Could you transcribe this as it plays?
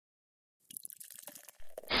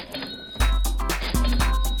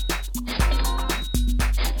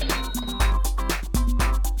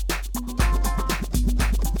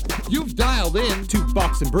dialed in to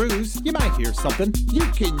Box and Brews, you might hear something you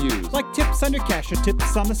can use. like tips on your cash or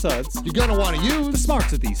tips on the suds. You're gonna want to The use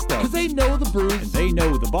smarts of these stuff. because they know the And brews. they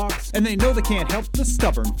know the box, and they know they can't help the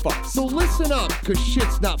stubborn fucks. So listen up, because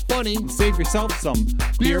shit's not funny. Save yourself some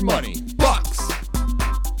Beer money. Bucks.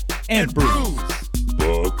 and brews.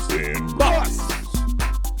 Bucks and Bucks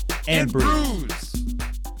brews. and brews.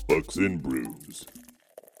 Bucks and brews.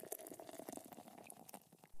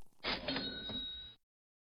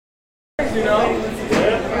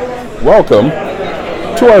 Welcome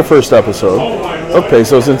to our first episode of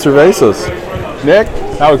Pesos and Cervezas. Nick,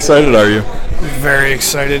 how excited are you? Very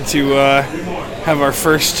excited to have our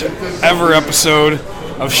first ever episode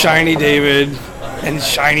of Shiny David and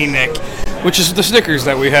Shiny Nick, which is the stickers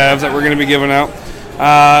that we have that we're going to be giving out.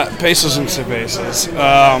 Pesos and Cervezas.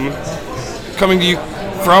 Coming to you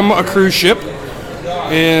from a cruise ship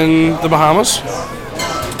in the Bahamas.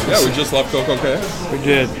 Yeah, we just left Coco Cay. We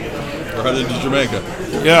did. We're headed to Jamaica.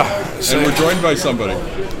 Yeah. So And we're joined by somebody.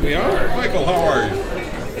 we are. Michael, how are you?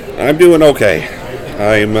 I'm doing okay.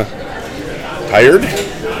 I'm tired,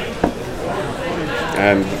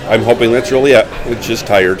 and I'm hoping that's really it. It's just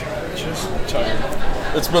tired. Just tired.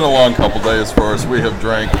 It's been a long couple days for us. We have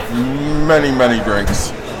drank many, many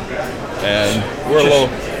drinks. And we're a little...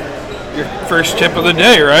 Your first tip of the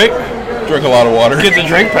day, right? Drink a lot of water. Get the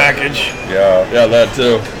drink package. Yeah, that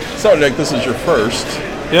too. So, Nick, this is your first.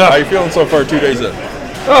 Yeah. How you feeling so far 2 days in?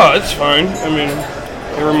 Oh, it's fine. I mean,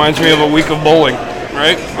 it reminds me of a week of bowling,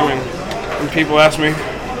 right? I mean, when people ask me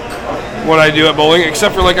what I do at bowling,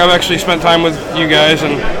 except for, like, I've actually spent time with you guys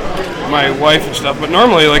and my wife and stuff, but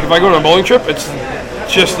normally, like, if I go to a bowling trip, it's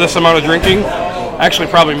just this amount of drinking, actually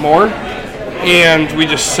probably more, and we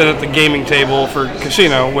just sit at the gaming table for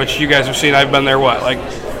casino, which you guys have seen. I've been there, what, like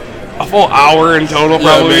a full hour in total,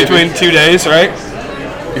 probably maybe. between 2 days, right?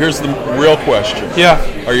 Here's the real question. Yeah.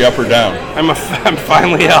 Are you up or down? I'm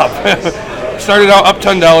finally up. Started out up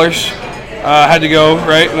 $10. Had to go,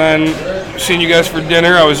 right? And then seen you guys for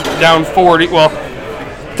dinner. I was down 40. Well,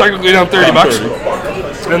 technically down 30 bucks.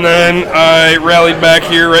 30. And then I rallied back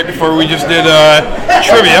here right before we just did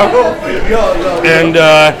trivia. And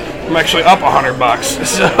I'm actually up $100.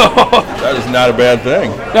 So That is not a bad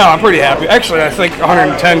thing. no, I'm pretty happy. Actually, I think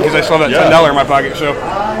 110 because I still have that $10 in my pocket. So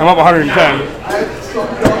I'm up 110.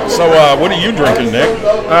 So, what are you drinking, Nick?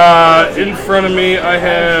 In front of me, I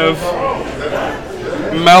have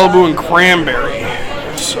Malibu and cranberry.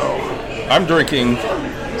 So, I'm drinking,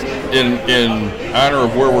 in honor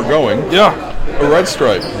of where we're going, yeah, a Red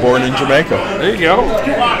Stripe, born in Jamaica. there you go.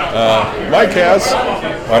 Mike has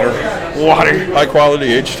Water. high quality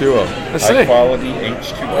H2O. Let's High see. quality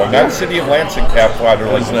H2O. Not City of Lansing tap water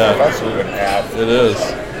like the not. professor would have. It is.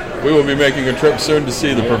 We will be making a trip soon to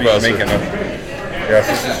see the We'll be professor. making yes,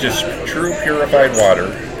 this is just true purified water.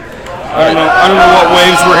 I don't know what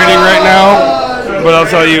waves we're hitting right now, but I'll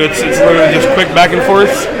tell you, it's literally just quick back and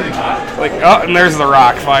forth. Like, oh, and there's the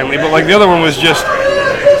rock finally. But like the other one was just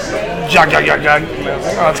jog. And I was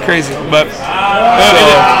like, oh, that's crazy. But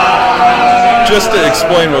Just to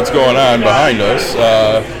explain what's going on behind us,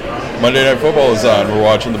 Monday Night Football is on. We're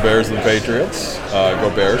watching the Bears and the Patriots. Go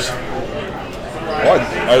Bears. What?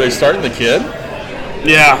 Are they starting the kid?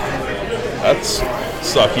 yeah, That's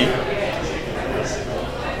sucky.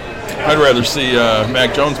 I'd rather see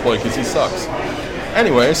Mac Jones play because he sucks.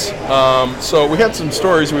 Anyways, so we had some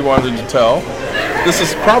stories we wanted to tell. This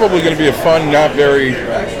is probably going to be a fun, not very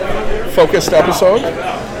focused episode,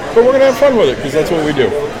 but we're going to have fun with it because that's what we do.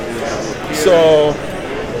 So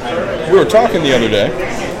we were talking the other day,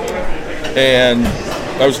 and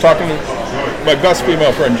I was talking to my best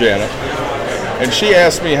female friend, Janet, and she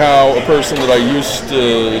asked me how a person that I used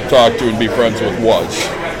to talk to and be friends with was.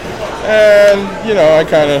 And, you know, I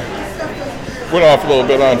kind of went off a little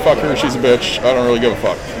bit on fuck her, she's a bitch, I don't really give a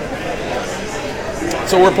fuck.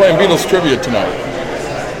 So we're playing Beatles trivia tonight,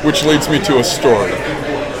 which leads me to a story.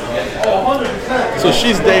 So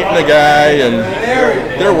she's dating a guy and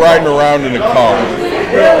they're riding around in a car.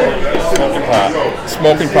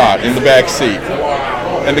 Smoking pot in the back seat.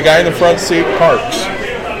 And the guy in the front seat parks.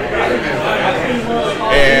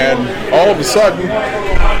 And all of a sudden,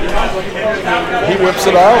 he whips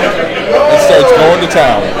it out and starts going to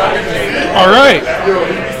town. all right.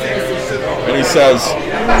 And he says,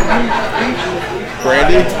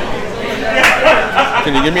 Brandy,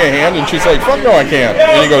 can you give me a hand? And she's like, fuck no, I can't.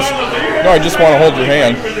 And he goes, no, I just want to hold your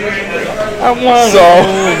hand. I want So,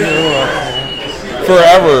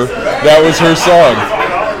 forever, that was her song.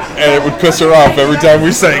 And it would piss her off every time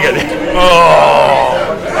we sang it.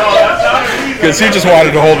 Because he just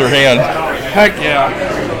wanted to hold her hand. Heck yeah.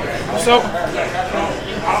 So,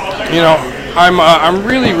 you know, I'm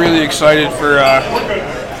really, really excited for.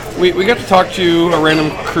 We got to talk to a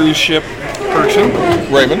random cruise ship person.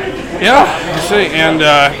 Raymond. Yeah, you see, and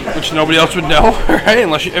which nobody else would know, right?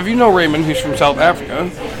 Unless if you know Raymond, who's from South Africa.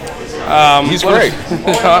 He's great.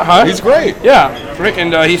 Huh? He's great. Yeah, right.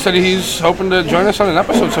 And he said he's hoping to join us on an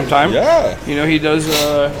episode sometime. Yeah. You know, he does.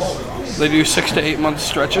 They do 6 to 8 month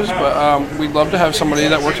stretches, but we'd love to have somebody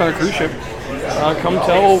that works on a cruise ship come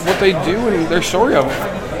tell what they do and their story of it.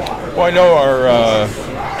 Well, I know our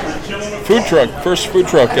first food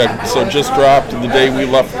truck episode just dropped the day we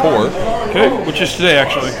left port. Okay, which is today,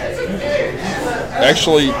 actually.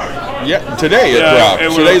 Actually, yeah, today it dropped.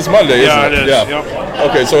 Today's Monday, isn't it? It is. Yeah. Yep.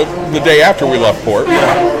 Okay, so the day after we left port.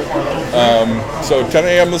 So 10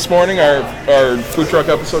 a.m. this morning, our food truck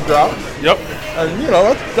episode dropped. Yep. And, you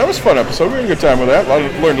know, that was a fun episode. We had a good time with that.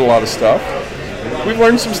 Learned a lot of stuff. We've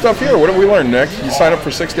learned some stuff here. What did we learn, Nick? You sign up for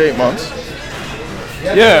 6 to 8 months.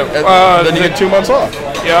 Yeah. Then you get 2 months off.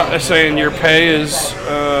 Yeah, they're saying your pay is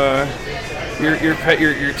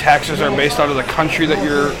your taxes are based out of the country that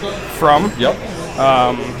you're from. Yep.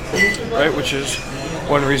 Right, which is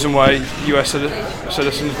one reason why U.S.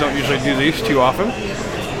 citizens don't usually do these too often.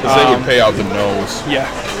 Because they would pay out the nose. Yeah.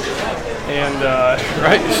 And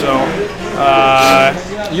right, so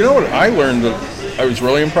you know what I learned that I was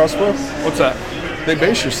really impressed with? what's that? They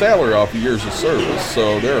base your salary off of years of service,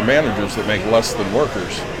 so there are managers that make less than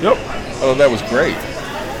workers. Yep. Oh, that was great.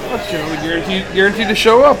 That's generally guaranteed to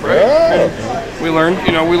show up, right? Yeah. We learned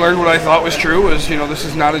what I thought was true is, this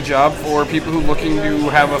is not a job for people who are looking to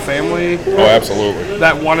have a family Oh, absolutely.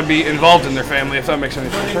 that want to be involved in their family, if that makes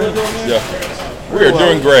any sense. Right? Yeah. We are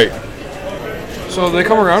doing great, So they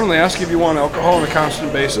come around and they ask if you want alcohol on a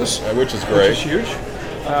constant basis, which is which great. is huge.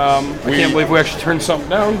 I can't believe we actually turned something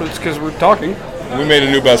down, but it's because we're talking. We made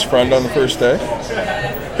a new best friend on the first day.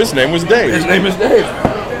 His name was Dave. His name is Dave.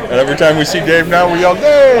 And every time we see Dave now, we yell,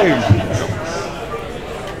 Dave!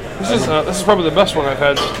 This is probably the best one I've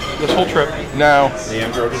had this whole trip. Now,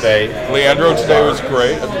 Leandro today. Leandro today was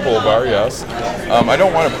great at the pool bar, yes. I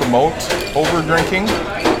don't want to promote over-drinking.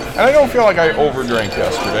 And I don't feel like I overdrank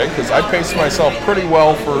yesterday, because I paced myself pretty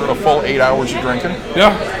well for a full 8 hours of drinking.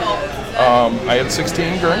 Yeah. I had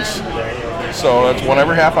 16 drinks, so that's one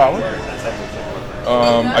every half hour.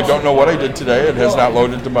 I don't know what I did today. It has not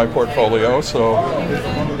loaded to my portfolio, so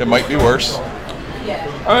it might be worse.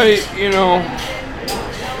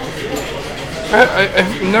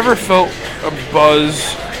 I've never felt a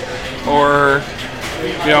buzz or,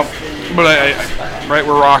 but right,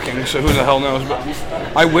 we're rocking, so who the hell knows, but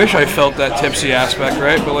I wish I felt that tipsy aspect,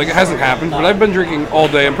 right, but it hasn't happened, but I've been drinking all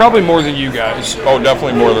day, and probably more than you guys. Oh,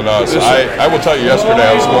 definitely more than us. I will tell you, yesterday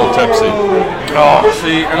I was a little tipsy. Oh,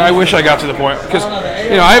 see, and I wish I got to the point, because,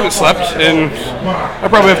 I haven't slept, and I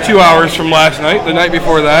probably have 2 hours from last night. The night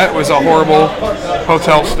before that was a horrible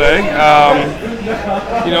hotel stay. I'm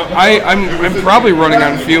probably running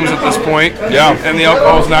on fumes at this point. Yeah. And the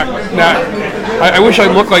alcohol's not. I wish I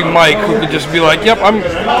looked like Mike, who could just be like, "Yep, I'm."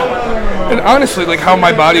 And honestly, how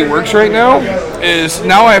my body works right now is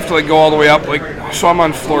now I have to go all the way up. So I'm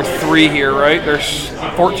on floor 3 here, right? There's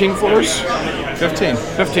 14 floors. 15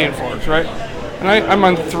 floors, right? And I'm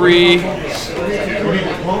on 3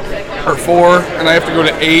 or 4, and I have to go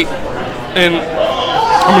to 8, and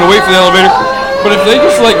I'm gonna wait for the elevator. But if they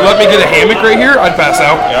just let me get a hammock right here, I'd pass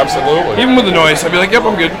out. Absolutely. Even with the noise, I'd be like, "Yep,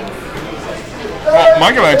 I'm good." Well,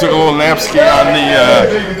 Mike and I took a little nap ski on the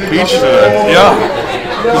beach today. Yeah.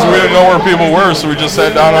 Because we didn't know where people were, so we just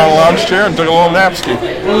sat down on a lounge chair and took a little nap ski.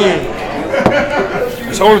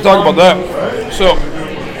 So I want to talk about that. So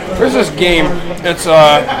there's this game. It's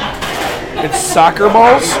soccer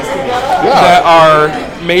balls that are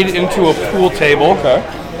made into a pool table,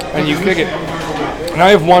 and you kick it. And I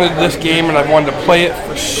have wanted this game, and I've wanted to play it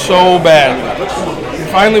for so bad. And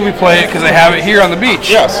finally, we play it because they have it here on the beach.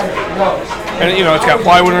 Yes. And it's got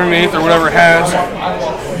plywood underneath or whatever it has.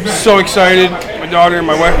 So excited. My daughter and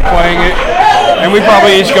my wife are playing it, and we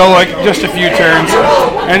probably each go just a few turns.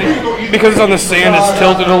 And because it's on the sand, it's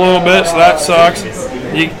tilted a little bit, so that sucks.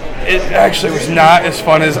 It actually was not as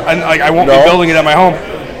fun as I won't be building it at my home.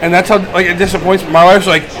 And that's how it disappoints me. My wife's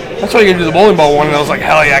like, "That's how you can do the bowling ball one," and I was like,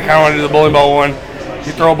 "Hell yeah, I kind of want to do the bowling ball one."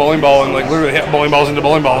 You throw a bowling ball and literally hit bowling balls into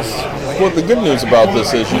bowling balls. Well, the good news about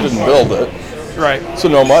this is you didn't build it, Right. so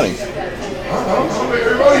no money.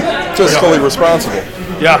 Fiscally responsible.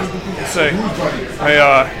 Yeah. Say,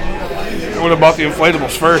 I would have bought the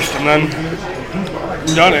inflatables first and then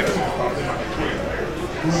done it.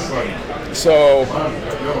 So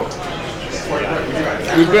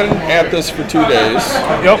we've been at this for 2 days.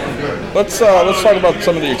 Yep. Let's talk about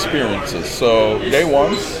some of the experiences. So day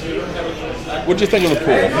one, What'd you think of the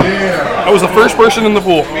pool? I was the first person in the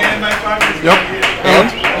pool. Yep.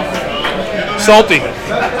 And? Salty.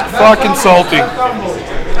 Fucking salty.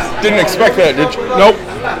 Didn't expect that, did you? Nope.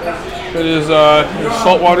 It is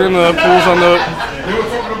salt water in the pools on the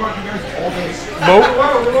boat.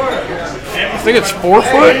 I think it's 4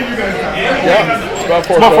 foot. Yeah, it's about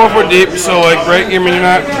 4 It's about 4 foot. foot deep. So like, right? I mean, you're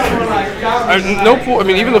not. No pool. I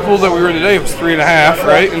mean, even the pool that we were in today was 3.5,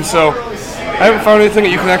 right? And so I haven't found anything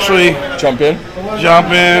that you can actually Jump in? jump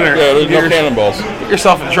in or Yeah, there's no get cannonballs.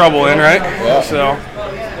 yourself in trouble in, right? Yeah. So,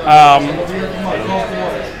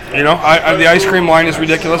 you know, the ice cream line is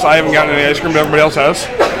ridiculous. I haven't gotten any ice cream, but everybody else has.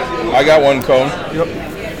 I got 1 cone. Yep.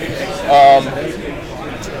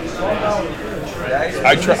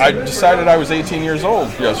 I decided I was 18 years old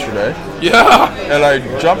yesterday, Yeah. and I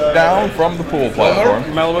jumped down from the pool platform.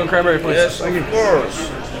 Malibu and cranberry, please. Yes, thank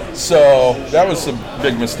you. So that was a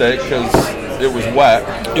big mistake because it was wet,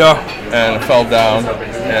 Yeah. and I fell down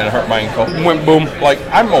and hurt my ankle. Went boom. Like,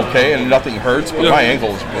 I'm okay and nothing hurts, but Yeah. my ankle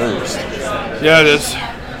is bruised. Yeah, it is.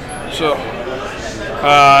 So,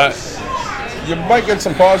 You might get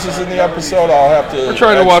some pauses in the episode. I'll have to. we're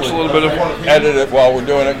trying to watch a actually little bit of. edit it while we're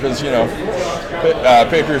doing it because, you know,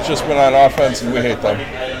 Patriots just went on offense and we hate them.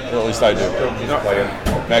 Or at least I do.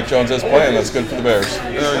 Mac Jones is playing. That's good for the Bears.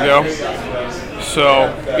 There we go.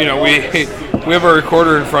 So, you know, we have a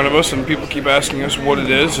recorder in front of us, and people keep asking us what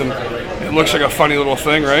it is, and it looks like a funny little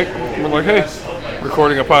thing, right? And we're like, hey,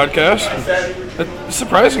 recording a podcast. It's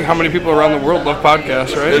surprising how many people around the world love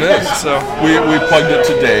podcasts, right? It is. So, We plugged it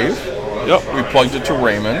to Dave. yep. We plugged it to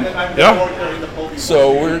Raymond. Yeah.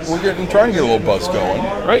 So we're trying to get a little buzz going.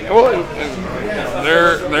 Right. Well, and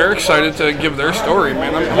they're excited to give their story,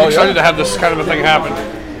 man. I'm Oh, excited yeah. to have this kind of a thing happen.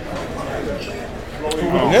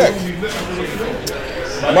 Nick,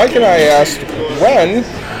 Mike and I asked, when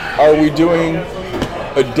are we doing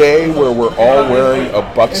a day where we're all wearing a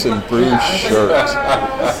Bucks and Brews shirt?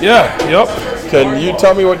 Yeah. Yep. Can you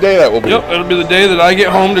tell me what day that will be? Yep. It'll be the day that I get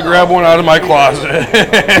home to grab one out of my closet.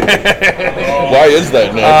 Why is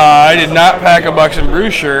that, Nick? I did not pack a Bucks and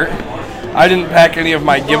Brews shirt. I didn't pack any of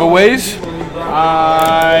my giveaways.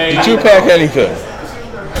 Did you pack anything?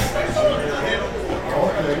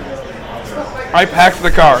 I packed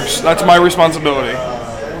the cars. That's my responsibility.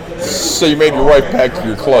 So you made your wife pack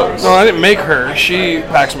your clothes? No, I didn't make her. She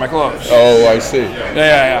packs my clothes. Oh, I see.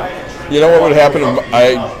 Yeah. You know what would happen if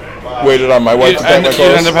I waited on my wife to pack my You'd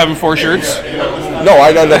clothes? end up having 4 shirts. No,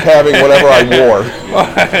 I'd end up having whatever I wore.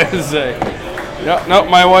 Say. Yeah, no,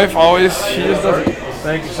 my wife always, she just does it.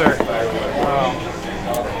 Thank you, sir.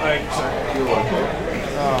 Thank you, sir.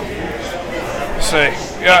 Say,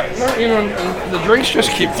 yeah, no, you know, the drinks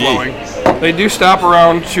just keep flowing. They do stop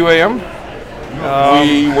around 2 a.m.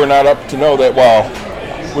 We were not up to know that. Well,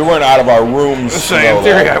 we weren't out of our rooms. to Say, know in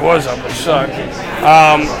theory, that. I was up. It sucked.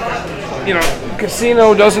 You know,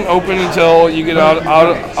 casino doesn't open until you get out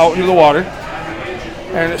into the water.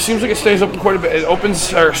 And it seems like it stays open quite a bit. It opens,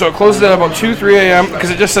 so it closes at about 2, 3 a.m. because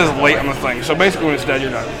it just says late on the thing. So basically when it's dead,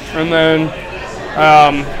 you're done. And then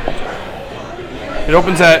it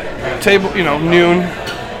opens at noon,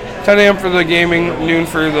 10 a.m. for the gaming, noon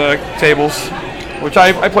for the tables, which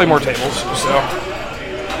I play more tables. So,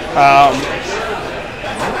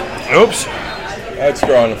 oops. That's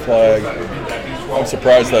drawing a flag. I'm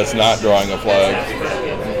surprised that's not drawing a flag.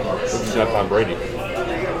 It's not Tom Brady.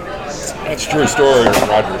 That's a true story.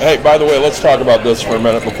 Hey, by the way, let's talk about this for a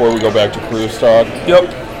minute before we go back to cruise talk.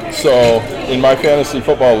 Yep. So, in my fantasy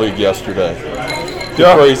football league yesterday,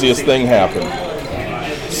 the craziest thing happened.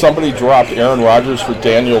 Somebody dropped Aaron Rodgers for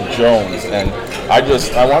Daniel Jones, and I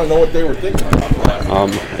want to know what they were thinking.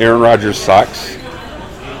 Aaron Rodgers sucks,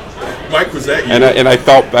 Mike, was that you? and I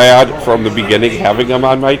felt bad from the beginning having him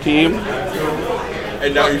on my team.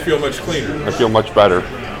 And now you feel much cleaner. I feel much better.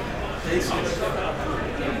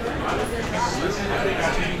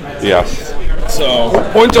 Yes. So,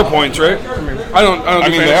 Points are points, right? I don't I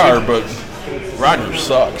do mean, they fantasy. are, but Rodgers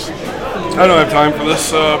sucks. I don't have time for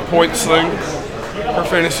this points thing for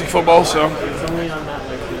fantasy football, so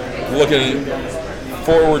Looking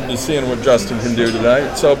forward to seeing what Justin can do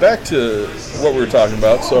tonight. So, back to what we were talking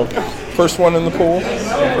about. So, first one in the pool.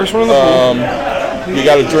 first one in the pool. You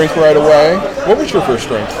got a drink right away. What was your first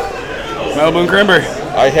drink? Malibu and cranberry.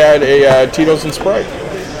 I had a Tito's and Sprite.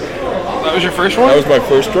 That was your first one? That was my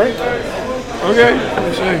first drink. Okay, let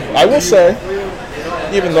me see. I will say,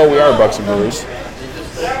 even though we are Bucks and Brews,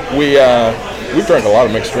 we drank a lot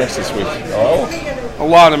of mixed drinks this week. Oh, A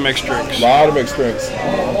lot of mixed drinks. a lot of mixed drinks.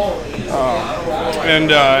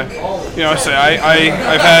 And, I've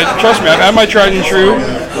had, trust me, I've had my tried and true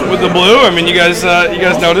with the blue. I mean, you guys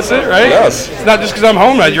notice it, right? Yes. It's not just because I'm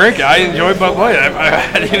home and I drink it. I enjoy Bud Light. I've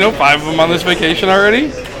had 5 of them on this vacation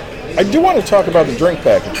already. I do want to talk about the drink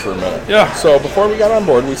package for a minute. Yeah. So before we got on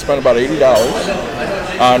board, we spent about $80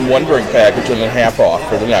 on one drink package and then half off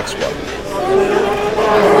for the next one.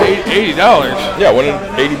 $80. Yeah, when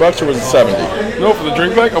 $80 or was it 70? No, for the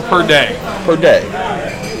drink pack? Oh, per day. Per day.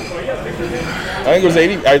 I think it was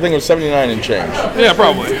 80. I think it was 79 and change. Yeah,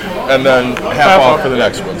 probably. And then half off for the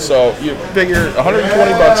next one. So you figure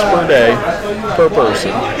 $120 per day per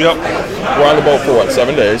person. Yep. We're on the boat for what,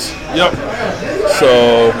 7 days? Yep.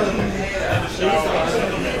 So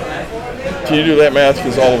can you do that math?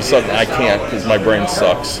 Because all of a sudden I can't because my brain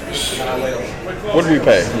sucks. What did we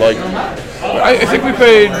pay? Like, I think we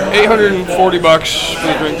paid $840 for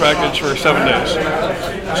the drink package for 7 days.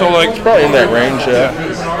 So like probably in that range, yeah.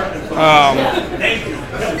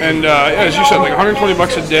 And as you said, like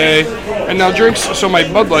 $120 a day. And now drinks. So my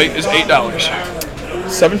Bud Light is $8.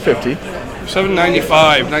 $7.50.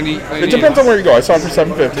 $7.95. 90. It depends on where you go. I saw it for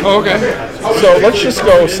 $7.50. Oh, okay. So let's just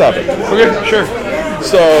go 7. Okay, sure.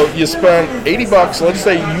 So you spend $80. Let's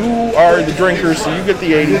say you are the drinker, so you get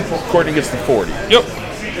the 80. Courtney gets the 40. Yep.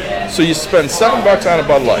 So you spend $7 on a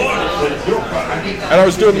Bud Light. And I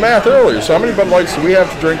was doing the math earlier. So how many Bud Lights do we have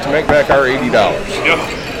to drink to make back our $80? Yep.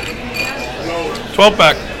 12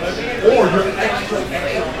 pack.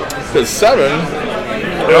 Because 7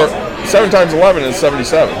 times 11 is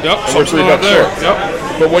 77. Yep. And we're $3 short. Yep.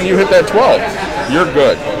 But when you hit that 12, you're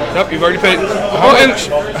good. Yep. You've already paid.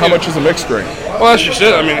 How much is a mixed drink? Well, that's just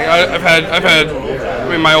it. I mean, I've had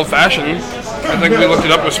my old fashioned. I think we looked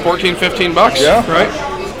it up. It was $14-15. Yeah. Right.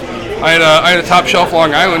 I had a top shelf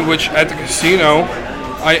Long Island, which at the casino,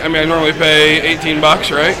 I normally pay $18.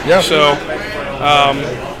 Right. Yeah. So, I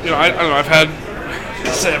don't know. I've had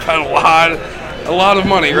a lot of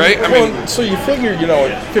money, right? I mean, so you figure,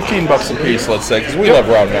 $15 a piece, let's say, because we love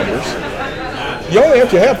round numbers. You only have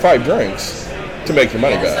to have 5 drinks to make your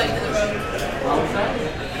money back.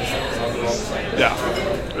 yeah.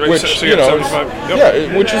 Right, Which, so you got 75. Yep.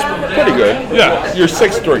 yeah, which is pretty good. Yeah. Your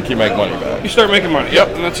 6th drink, you make money back. You start making money. Yep,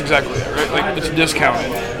 and that's exactly it, right? Like, it's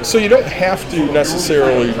discounted. So you don't have to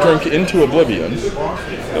necessarily drink into oblivion,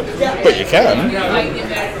 but you can.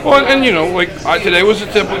 Well, and today was a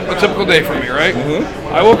typical day for me, right? Mm-hmm.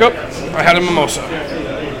 I woke up, I had a mimosa.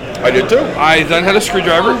 I did too. I then had a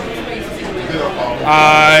screwdriver.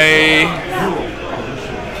 I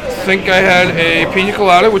think I had a pina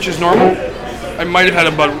colada, which is normal. I might have had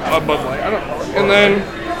a Bud Light. I don't know. And then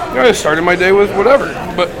I started my day with whatever.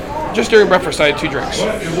 But just during breakfast, I had 2 drinks.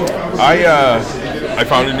 I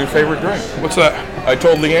found a new favorite drink. What's that? I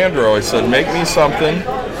told Leandro, I said, make me something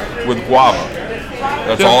with guava.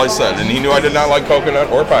 That's all I said. And he knew I did not like coconut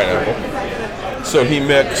or pineapple. So he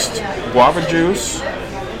mixed guava juice,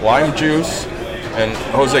 lime juice, and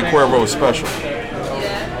Jose Cuervo Special.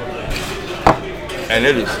 And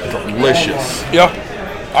it is delicious. Yeah.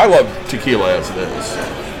 I love tequila as it is,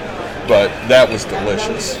 but that was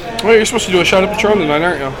delicious. Well, you're supposed to do a shot of Patron tonight,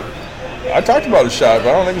 aren't you? I talked about a shot, but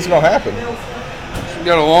I don't think it's going to happen. You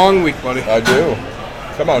got a long week, buddy. I do.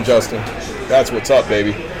 Come on, Justin. That's what's up,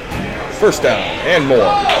 baby. First down and more.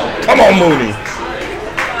 Come on, Mooney.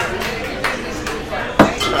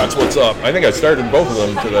 That's what's up. I think I started both of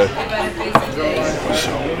them today.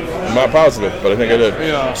 I'm not positive, but I think I did.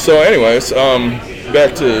 Yeah. So anyways,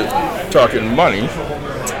 back to talking money.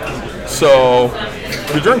 So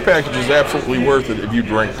the drink package is absolutely worth it if you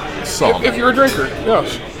drink some. If you're a drinker,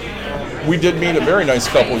 yes. We did meet a very nice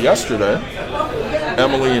couple yesterday,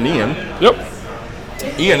 Emily and Ian. Yep.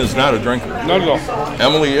 Ian is not a drinker. Not at all.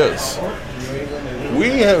 Emily is.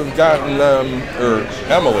 We have gotten them, or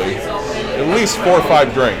Emily, at least 4 or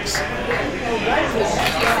 5 drinks.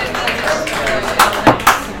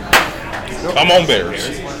 Come on, Bears.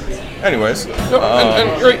 Anyways. Yep.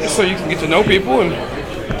 And great, so you can get to know people and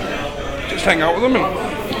just hang out with them, and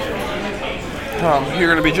you're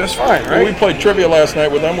going to be just fine, right? Well, we played trivia last night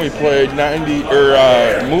with them. We played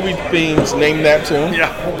movie themes, Name That Tune.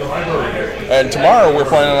 Yeah. And tomorrow we're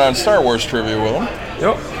planning on Star Wars trivia with them.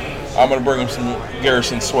 Yep. I'm going to bring them some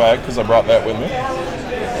Garrison swag because I brought that with me.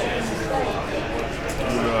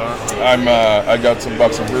 I got some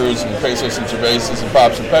Bucks and Brews and Pesos and Cervezas and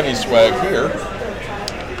Pops and Pennies swag here.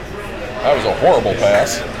 That was a horrible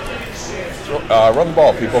pass. Run the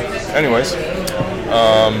ball, people. Anyways,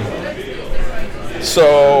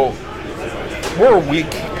 so we're a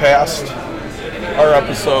week past our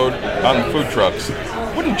episode on the food trucks.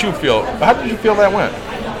 What did you feel? How did you feel that went?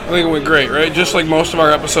 I think it went great, right? Just like most of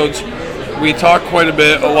our episodes, we talk quite a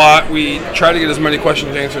bit, a lot. We try to get as many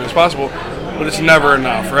questions answered as possible, but it's never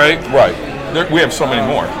enough, right? Right. We have so many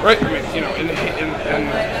more. Right. I mean, and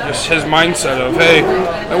just his mindset of, hey,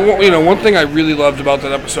 and one thing I really loved about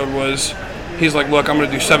that episode was he's like, look, I'm going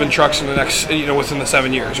to do 7 trucks in the next, within the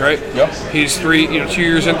 7 years, right? Yep. He's 2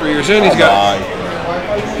 years in, 3 years in.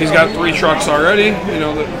 He's got 3 trucks already.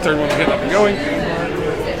 The third one's getting up and going.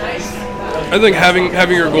 I think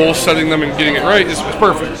having your goals, setting them, and getting it right is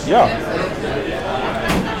perfect. Yeah.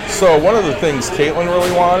 So one of the things Caitlin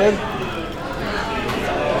really wanted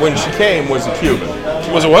when she came was a Cuban.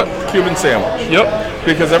 Was it what? Cuban sandwich. Yep.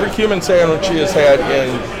 Because every Cuban sandwich she has had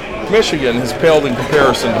in Michigan has paled in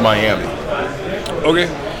comparison to Miami. Okay.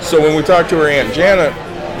 So when we talked to her Aunt Janet,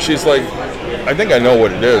 she's like, I think I know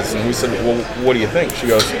what it is. And we said, well, what do you think? She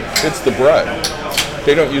goes, it's the bread.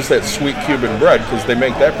 They don't use that sweet Cuban bread because they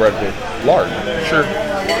make that bread with lard. Sure.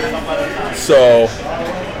 So,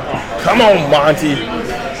 come on, Monty.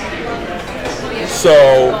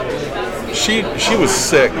 So, she was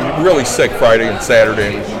sick, really sick Friday and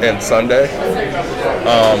Saturday and Sunday.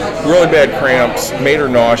 Really bad cramps, made her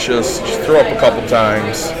nauseous. She threw up a couple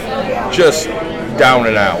times. Just down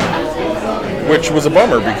and out. Which was a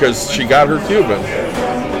bummer because she got her Cuban.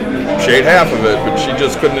 She ate half of it, but she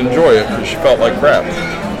just couldn't enjoy it because she felt like crap.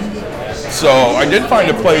 So I did find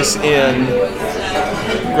a place in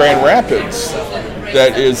Grand Rapids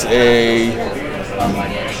that is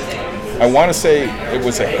I want to say it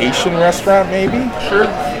was a Haitian restaurant maybe? Sure.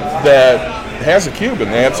 That has a Cuban.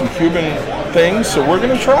 They have some Cuban things, so we're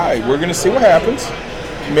going to try. We're going to see what happens.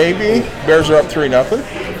 Maybe Bears are up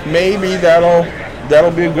 3-0. Maybe that'll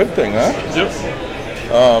be a good thing, huh? Yep.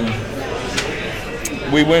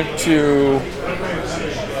 We went to,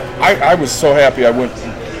 I was so happy I went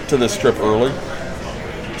to this trip early.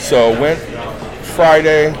 So went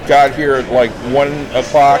Friday, got here at like 1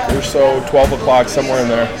 o'clock or so, 12 o'clock, somewhere in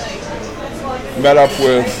there. Met up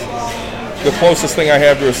with the closest thing I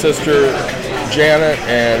have to her sister, Janet,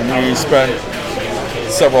 and we spent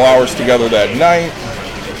several hours together that night.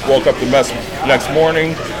 Woke up the next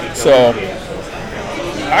morning. So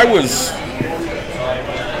I was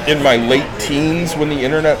in my late teens when the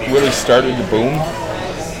internet really started to boom.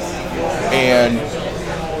 And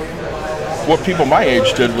what people my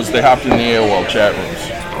age did was they hopped in the AOL chat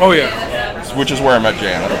rooms. Oh, yeah. Which is where I met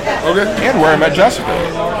Janet. Okay. And where I met Jessica.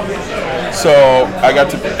 So I got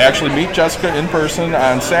to actually meet Jessica in person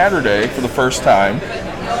on Saturday for the first time.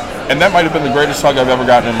 And that might have been the greatest hug I've ever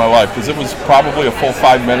gotten in my life because it was probably a full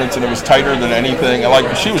 5 minutes and it was tighter than anything.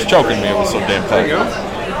 She was choking me. It was so damn tight. There you go.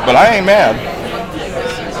 But I ain't mad.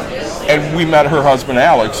 And we met her husband,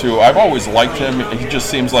 Alex, who I've always liked him. He just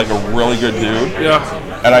seems like a really good dude. Yeah.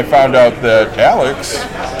 And I found out that Alex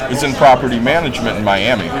is in property management in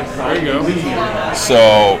Miami. There you go.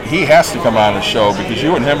 So he has to come on the show because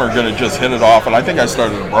you and him are going to just hit it off. And I think I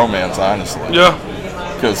started a bromance, honestly. Yeah.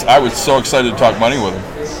 Because I was so excited to talk money with him.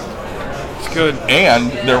 It's good.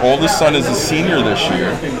 And their oldest son is a senior this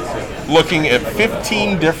year, looking at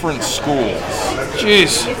 15 different schools.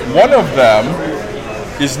 Jeez. One of them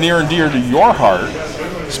is near and dear to your heart.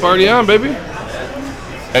 Sparty on, baby.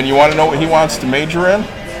 And you want to know what he wants to major in?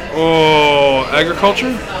 Oh,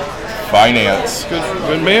 agriculture? Finance.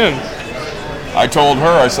 Good man. I told her,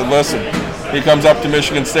 I said, listen, he comes up to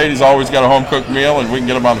Michigan State, he's always got a home-cooked meal, and we can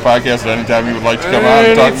get him on the podcast at any time he would like to come on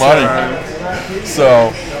and talk money.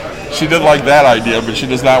 So she did like that idea, but she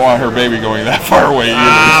does not want her baby going that far away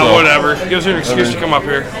either. So, whatever. Gives her an excuse to come up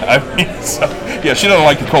here. I mean, so, yeah, she doesn't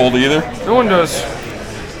like the cold either. No one does.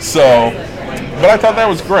 So, but I thought that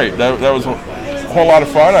was great. That was a whole lot of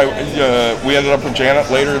fun. We ended up with Janet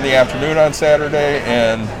later in the afternoon on Saturday,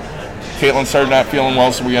 and Caitlin started not feeling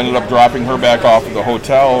well, so we ended up dropping her back off at the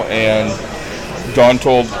hotel, and Dawn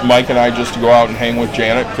told Mike and I just to go out and hang with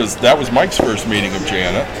Janet, because that was Mike's first meeting of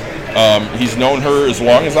Janet. He's known her as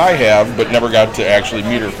long as I have, but never got to actually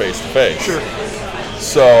meet her face to face. Sure.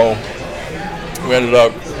 So we ended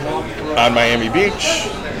up on Miami Beach,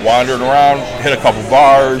 wandered around, hit a couple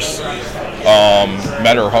bars,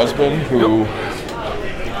 met her husband, who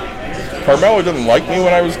Carmelo didn't like me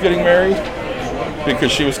when I was getting married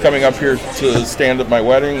because she was coming up here to stand at my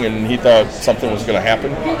wedding, and he thought something was going to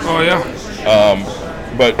happen. Oh, yeah.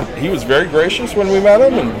 But he was very gracious when we met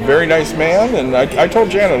him, and very nice man. And I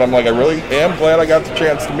told Janet, I'm like, I really am glad I got the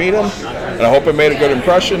chance to meet him, and I hope I made a good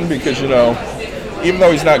impression because, even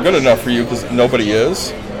though he's not good enough for you, because nobody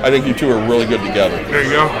is, I think you two are really good together. There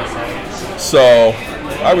you go. So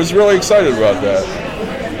I was really excited about that.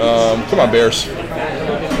 Come on, Bears.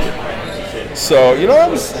 So,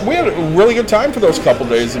 we had a really good time for those couple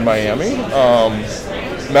days in Miami.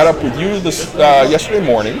 Met up with you yesterday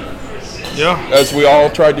morning. Yeah. As we all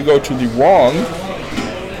tried to go to the wrong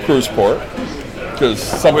cruise port. because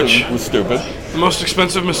something Which- was stupid. The most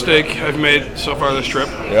expensive mistake I've made so far this trip.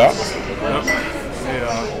 Yeah. Yep.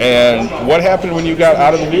 And what happened when you got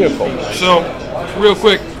out of the vehicle? So, real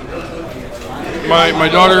quick, my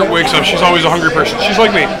daughter wakes up. She's always a hungry person. She's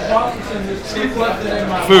like me.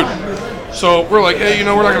 Food. So we're like, hey,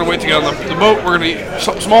 we're not gonna wait to get on the boat. We're gonna eat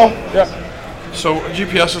something small. Yeah. So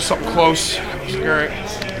GPS is something close. I was like, all right.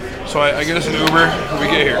 So I get us an Uber. And we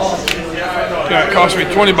get here. It cost me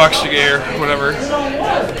 $20 to get here, whatever.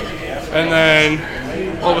 And then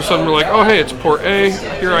all of a sudden we're like, oh hey, it's Port A.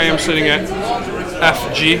 Here I am sitting at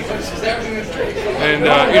FG. And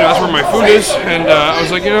that's where my food is. And I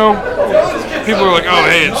was like, people are like, oh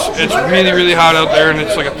hey, it's really, really hot out there and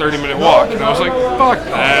it's like a 30-minute walk. And I was like, fuck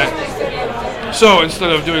that. So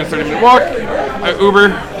instead of doing a 30-minute walk, I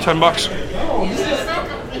Uber $10.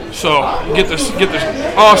 So get this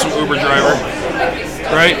awesome Uber driver,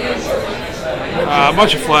 right? A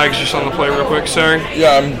bunch of flags just on the plate real quick, sorry.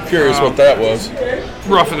 Yeah, I'm curious what that was.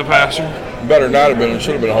 Roughing the passer. Better not have been. It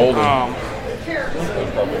should have been holding.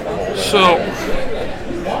 So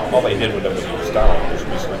All they did with them was down, was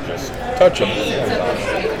basically just Touch him.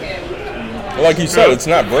 Like you said, it's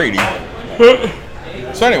not Brady.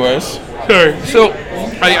 So anyways. sorry. So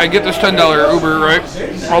I get this $10 Uber, right?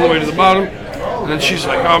 All the way to the bottom. And then she's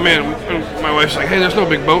like, oh man, and my wife's like, hey, there's no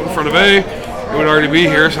big boat in front of A. It would already be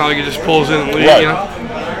here. It's not like it just pulls in and leaves,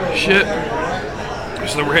 Right. Shit.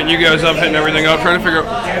 So then we're hitting you guys up, hitting everything up, trying to figure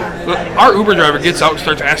out. Our Uber driver gets out and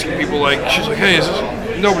starts asking people, like, she's like, hey,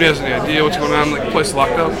 nobody has any idea what's going on. Like, the place is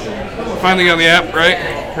locked up. Finally get on the app, right?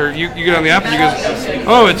 Or you get on the app and you guys,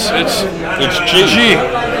 oh, it's G. I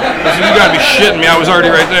said, you gotta be shitting me. I was already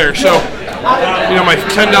right there. So, my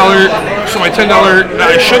 $10 that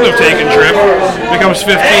I shouldn't have taken trip becomes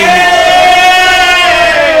 15.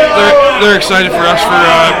 They're excited for us for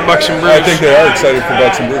Bucks and Brews. I think they are excited for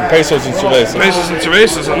Bucks and Brews. Pesos and cervezas. Pesos and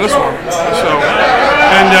cervezas on this one. So,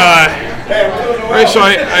 and right, so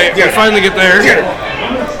I finally get there.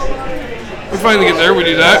 We finally get there. We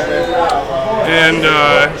do that, and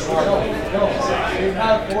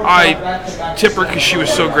I tip her because she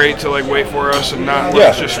was so great to like wait for us and not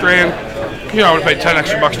let us just strand. I would have paid $10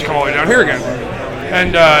 extra to come all the way down here again.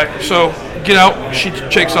 And so get out. She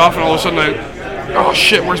shakes off, and all of a sudden oh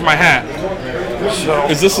shit, where's my hat? So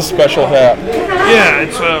is this a special hat? yeah,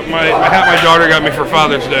 it's my hat my daughter got me for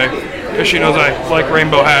Father's Day because she knows I like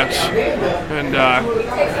rainbow hats. And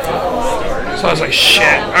so I was like,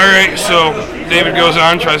 shit. All right, so David goes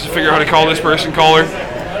on, tries to figure out how to call this person, call her.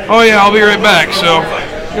 Oh yeah, I'll be right back. So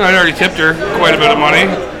I'd already tipped her quite a bit of money.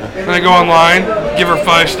 Then I go online, give her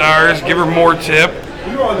 5 stars, give her more tip,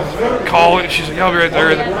 call it. She's like, I'll be right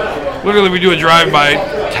there. Literally, we do a drive-by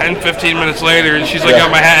 10, 15 minutes later, and she's like, got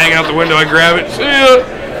my hat hanging out the window. I grab it. See ya.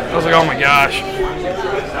 I was like, oh my gosh.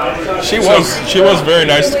 She was very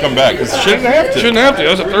nice to come back because she didn't have to. Shouldn't have to.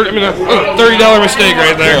 That was a $30 mistake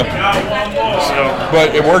right there. So,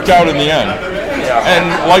 but it worked out in the end. And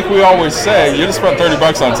like we always say, you just spent $30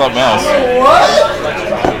 on something else.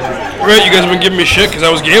 right, you guys have been giving me shit because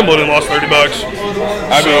I was gambling and lost $30.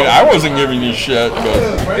 I mean, I wasn't giving you shit,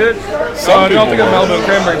 but Good. some people I'll take a were. Malibu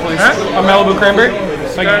cranberry, please. A Malibu cranberry?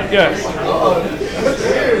 Yeah.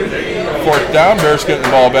 Fourth down, Bears getting the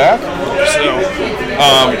ball back.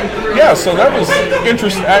 Yeah, so that was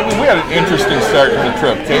interesting. I mean, we had an interesting start to the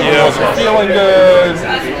trip. Caitlin wasn't feeling good.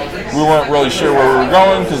 We weren't really sure where we were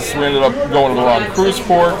going because we ended up going to the wrong cruise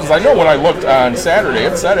port. Because I know when I looked on Saturday,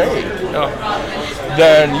 it said 8.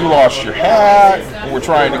 Then you lost your hat. And we're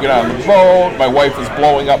trying to get on the boat. My wife is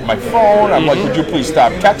blowing up my phone. I'm like, would you please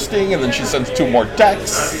stop texting? And then she sends 2 more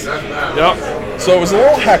texts. Yep. So it was a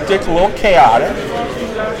little hectic, a little chaotic.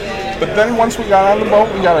 But then once we got on the boat,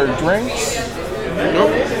 we got our drinks.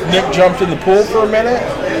 Nick jumped in the pool for a minute.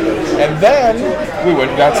 And then we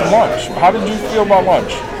went and got some lunch. How did you feel about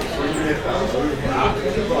lunch?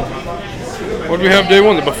 What did we have day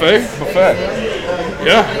one? The buffet? Buffet.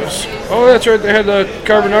 Yeah. Oh, that's right. They had the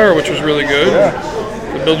carbonara, which was really good. Yeah.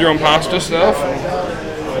 The build your own pasta stuff.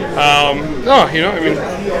 No, you know, I mean,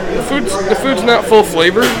 the food's not full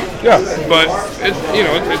flavor. Yeah. But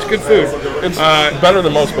it's good food. It's better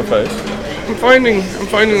than most buffets. I'm finding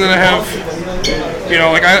that I have,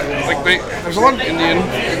 there's a lot of Indian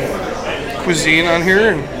cuisine on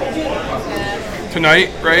here. And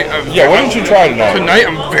tonight, right? Yeah, what did you try tonight? Tonight,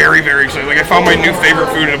 I'm very, very excited. Like, I found my new favorite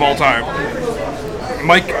food of all time.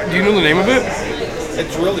 Mike, do you know the name of it?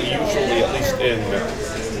 It's really usually, at least in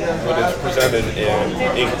when it's presented in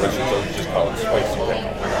English, it's just called spicy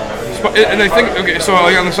pickle. And I think, okay, so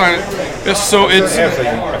like on the sign, it has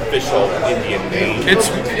an official Indian name. It's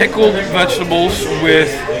pickled vegetables with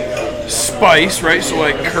spice, right? So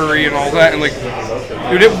like curry and all that, and like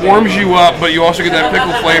Dude, it warms you up, but you also get that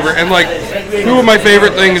pickle flavor. And like, two of my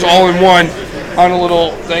favorite things all in one on a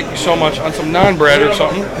little, thank you so much, on some naan bread or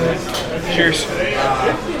something. Cheers.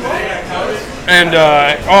 And,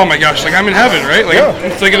 oh my gosh, like I'm in heaven, right? Like,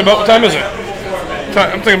 I'm thinking about, what time is it?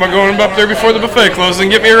 I'm thinking about going up there before the buffet closes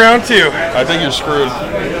and get me around too. I think you're screwed. You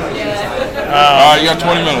got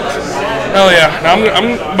 20 minutes. Hell yeah. Now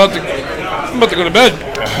I'm about to go to bed.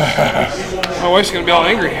 My wife's going to be all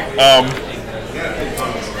angry.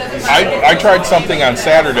 I tried something on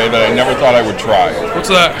Saturday that I never thought I would try. What's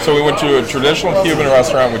that? So we went to a traditional Cuban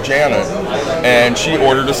restaurant with Janet, and she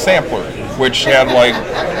ordered a sampler, which had like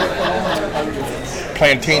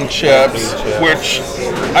plantain chips, which,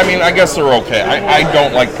 I mean, I guess they're okay. I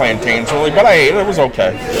don't like plantains really, but I ate it. It was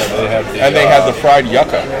okay. And they had the fried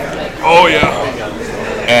yucca. Oh, yeah.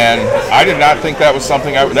 And I did not think that was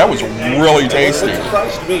something that was really tasty. What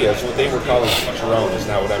surprised me is what they were calling chicharron is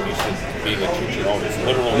not what I'm used to being a chicharron. It's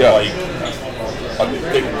literally like a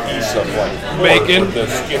thick piece of like bacon. Pork, the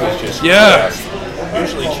skin is just pressed.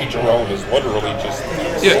 Usually chicharron is literally just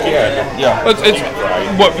skin. Yeah. It's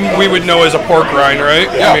what we would know as a pork rind, right?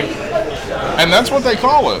 Yeah. I mean, and that's what they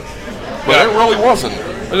call it. But it really wasn't.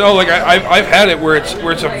 No, like I've had it where it's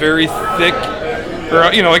a very thick, or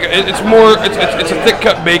you know, like it's a thick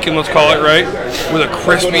cut bacon, let's call it, right, with a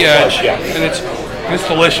crispy edge, and it's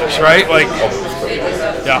delicious, right? Like,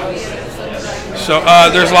 yeah. So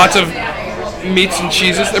there's lots of meats and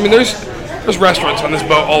cheeses. I mean, there's restaurants on this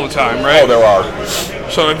boat all the time, right? Oh, there are.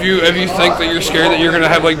 So if you think that you're scared that you're gonna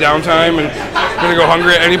have like downtime and you're gonna go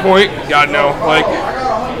hungry at any point, God no. Like,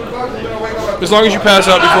 as long as you pass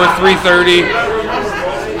out before 3:30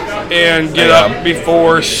 and get up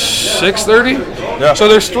before 6:30. Yeah. So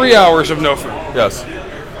there's 3 hours of no food. Yes.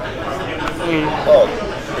 Oh,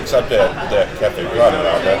 except that Cafe Grande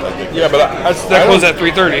now. Yeah, but That closes at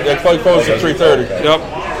 3:30. That closes at 3:30. Yep.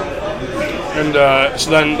 And so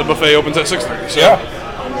then the buffet opens at 6:30. So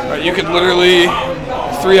you could literally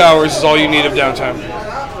 3 hours is all you need of downtime.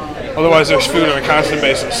 Otherwise, there's food on a constant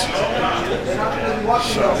basis.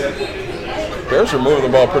 So Bears are moving the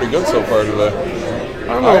ball pretty good so far today. I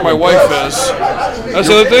don't know where my wife is. That's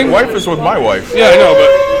the other thing. Your wife is with my wife. Yeah, I know, but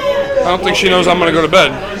I don't think she knows I'm gonna go to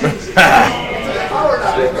bed.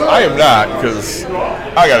 I am not, because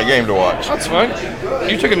I got a game to watch. That's fine.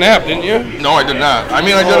 You took a nap, didn't you? No, I did not. I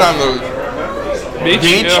mean, I did on the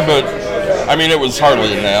beach, Yeah. but I mean, it was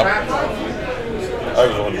hardly a nap. I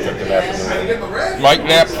was the one who took the nap in the room. Mike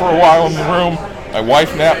napped for a while in the room. My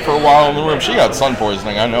wife napped for a while in the room. She got sun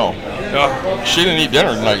poisoning, I know. Yeah. She didn't eat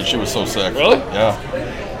dinner tonight. She was so sick. Really? Yeah.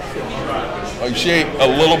 Like, she ate a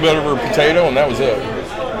little bit of her potato, and that was it.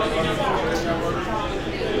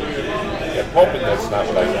 I'm hoping that's not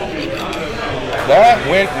what I got. That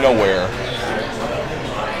went nowhere.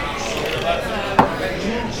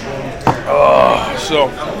 So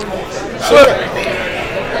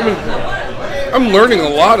I'm learning a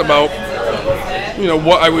lot about, you know,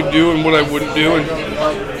 what I would do and what I wouldn't do, and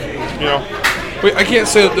you know, but I can't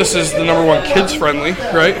say that this is the number one kids friendly,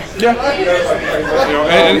 right? Yeah. You know,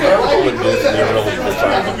 and Disney really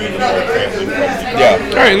designed to be the more family friendly. Yeah.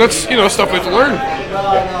 all right, and that's, you know, stuff we have to learn.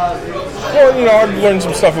 Well, you know, I've learned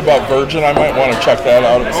some stuff about Virgin. I might want to check that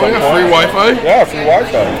out at Oh, some yeah, point. free Wi-Fi. Yeah, free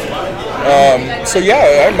Wi-Fi. So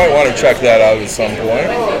yeah, I might want to check that out at some point.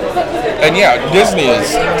 And yeah, Disney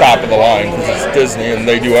is top of the line because it's Disney and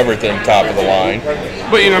they do everything top of the line.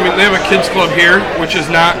 But you know, I mean, they have a kids club here, which is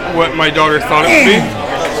not what my daughter thought it would be.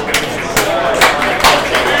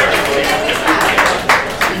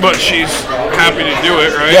 But she's happy to do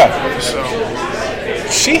it, right? Yeah. So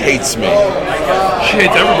She hates me. she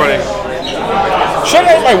hates everybody. She doesn't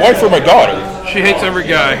hate my wife or my daughter. She hates every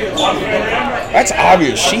guy. That's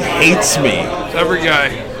obvious. She hates me. It's every guy.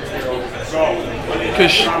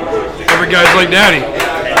 Because every guy's like daddy.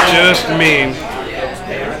 Just mean.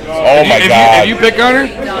 Oh my God. If you pick on her,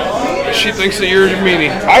 she thinks that you're a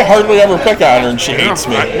meanie. I hardly ever pick on her and she hates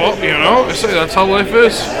me. Well, you know, I say that's how life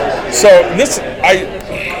is. So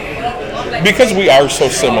because we are so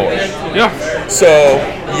similar. Yeah. So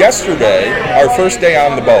yesterday, our first day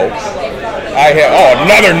on the boat, I had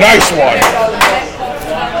another nice one.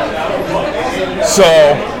 So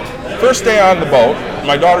first day on the boat,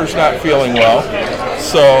 my daughter's not feeling well,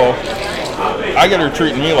 so I get her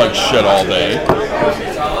treating me like shit all day.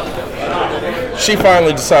 She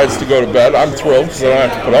finally decides to go to bed. I'm thrilled because I don't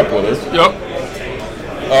have to put up with her. Yep.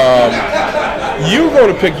 You go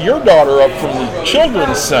to pick your daughter up from the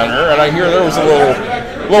children's center, and I hear there was a little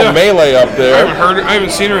melee up there. I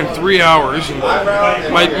haven't seen her in 3 hours. And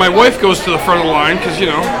my wife goes to the front of the line because, you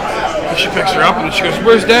know, she picks her up and she goes,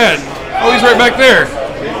 "Where's Dad?" "Oh, he's right back there."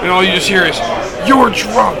 And all you just hear is, "You're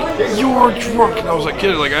drunk. You're drunk." And I was like,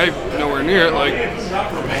 "Kid, like I'm nowhere near it. Like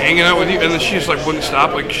I'm hanging out with you." And then she just like wouldn't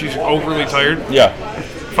stop. Like she's overly tired. Yeah.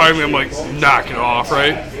 Finally, I'm like, knock it off,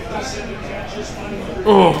 right?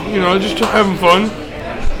 Oh, just having fun.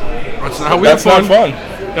 That's not how we have fun. That's not fun.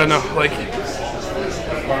 Yeah, no, like,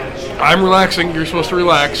 I'm relaxing. You're supposed to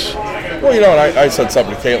relax. Well, and I said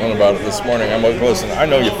something to Caitlin about it this morning. I'm like, listen, I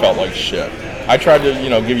know you felt like shit. I tried to,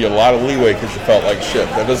 give you a lot of leeway because you felt like shit.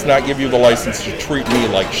 That does not give you the license to treat me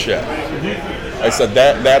like shit. I said,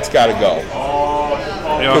 that's got to go.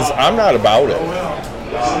 Because I'm not about it.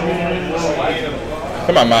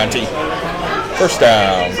 Come on, Monty. First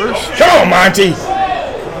down. Come on, Monty.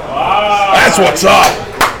 That's what's up.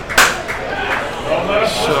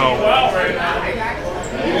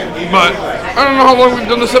 But I don't know how long we've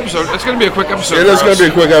done this episode. It's going to be a quick episode. It is going to be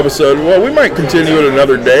a quick episode. Well, we might continue it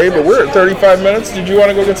another day, but we're at 35 minutes. Did you want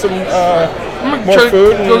to go get some more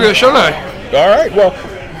food? Go get a shut-eye. All right. Well,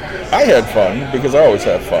 I had fun because I always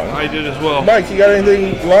have fun. I did as well. Mike, you got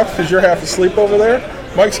anything left because you're half asleep over there?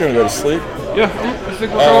 Mike's going to go to sleep. Yeah, I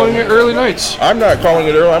think we're calling it early nights. I'm not calling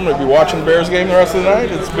it early. I'm going to be watching the Bears game the rest of the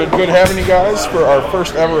night. It's been good having you guys for our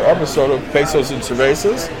first ever episode of Pesos and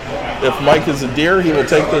Cervezas. If Mike is a deer, he will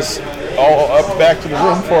take this all up back to the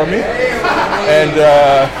room for me. And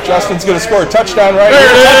Justin's going to score a touchdown right here.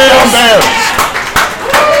 Touchdown Bears!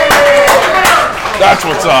 That's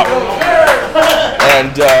what's up.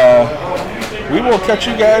 And we will catch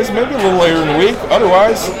you guys maybe a little later in the week.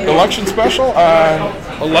 Otherwise, election special on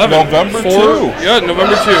 11. November 2. Yeah,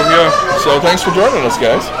 November 2, yeah. So thanks for joining us,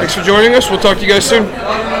 guys. Thanks for joining us. We'll talk to you guys soon.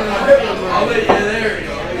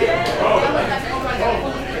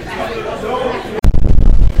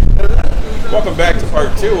 Welcome back to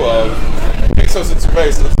part 2 of Pesos and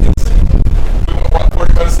Cervezas. We went, what,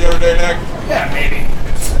 40 minutes the other day, Nick? Yeah, maybe.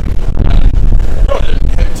 Really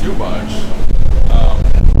didn't hit too much.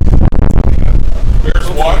 Bears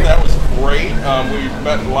won. That was great. We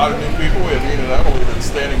met a lot of new people. We have Ian and Emily that are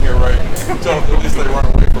standing here right until at least they run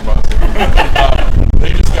away from us.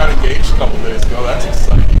 They just got engaged a couple days ago. That's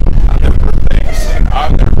exciting. I've never heard things.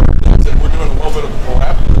 I've never heard things. We're doing a little bit of a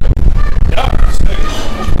collab.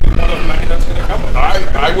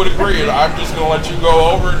 I would agree, and I'm just going to let you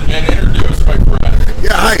go over and introduce my friend.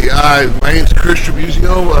 Yeah, hi. My name's Chris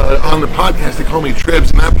Tribuzio. On the podcast, they call me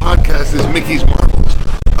Tribs, and that podcast is Mickey's Marvels.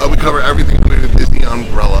 We cover everything under the Disney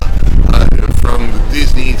umbrella, from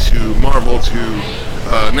Disney to Marvel to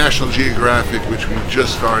National Geographic, which we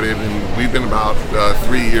just started, and we've been about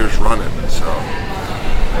 3 years running. So,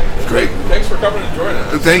 it's great. Thanks for coming and joining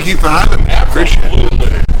us. Thank you for having me. Appreciate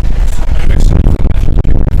it.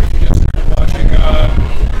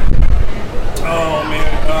 Oh man,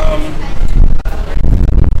 I don't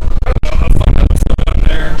know, a fun episode on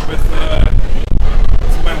there with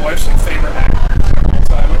my wife's favorite actor of all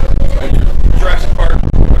time. Jurassic Park,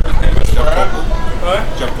 whatever his name is.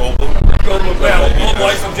 Jeff Goldblum.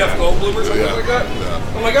 Life of Jeff Goldblum or something like that.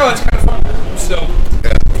 Yeah. I'm like, oh, that's kind of fun. So,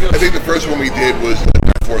 I think the first one we did was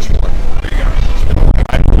Air Force One. There you go.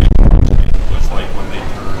 I believe it was like when they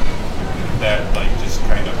turned that, like, just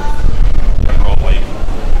kind of general, like,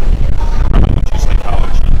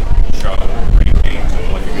 psychology show, great games,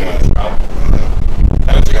 and like a good show.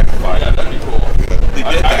 That'd be cool. They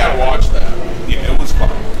did I gotta watch that. Yeah, it was fun.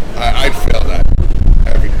 I'd fail that.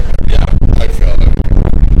 I'd fail that.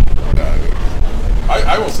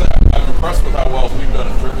 I will say, I'm impressed with how well we've done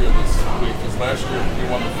in trivia this week, because last year we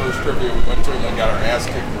won the first trivia we went to and then got our ass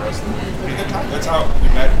kicked the rest of the week. I mean, that's how we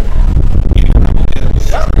met. We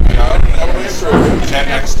sat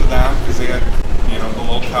next to them because they had, the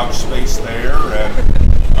little couch space there. And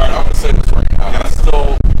all right, I'm gonna say this right now. I'm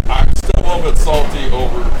still a little bit salty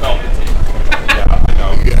over Palpatine. Yeah, I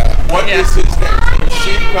know. Yeah. What is his name? It's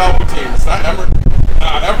Sheik Palpatine. It's not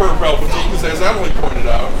Emperor Palpatine, because as Emily pointed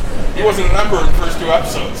out, he wasn't an emperor in the first 2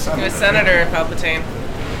 episodes. He was Senator Palpatine.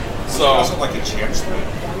 So it wasn't like a chancellor.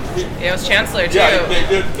 Yeah, it was Chancellor too. Yeah, they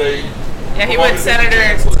did. Yeah, he went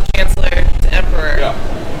Senator to Chancellor to Emperor. Yeah.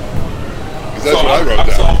 That's what I wrote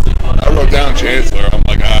down. I wrote down Chancellor. I'm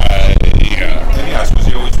like, yeah. And yes, was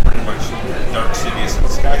he always pretty much Dark Sidious in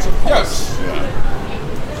disguise? Of course. Yes.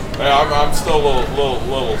 Yeah, I'm still a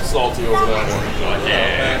little salty over that one.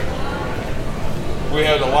 Yeah. We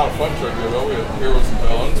had a lot of fun trivia though. We had Heroes and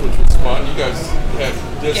Villains, which was fun. You guys had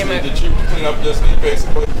Disney. Did you clean up Disney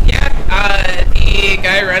basically? Yeah. The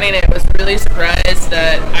guy running it was really surprised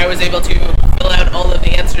that I was able to fill out all of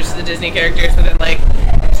the answers to the Disney characters within like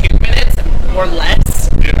 2 minutes or less.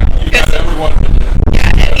 Yeah. You got everyone. Yeah,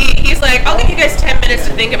 and he's like, I'll give you guys 10 minutes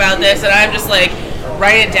to think about this, and I'm just like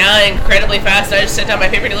writing it down incredibly fast. I just sit down my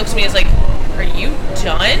paper and he looks at me and is like, are you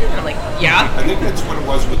done? And I'm like, yeah. I think that's what it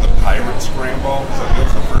was with the Pirate Scramble. So that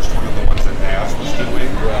was the first one of the ones that Naz was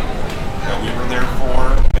doing that we were there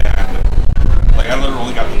for. And like I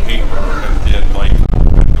literally got the paper and did like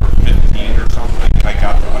there were 15 or something, and I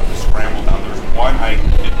got the scramble down. There was one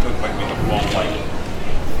it took like me the full like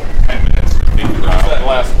 10 minutes to figure out. That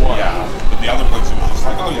last one. Yeah. But the other ones it was just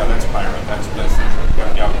like, oh yeah, that's Pirate, that's this.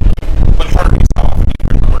 Yeah. But Hardy's off.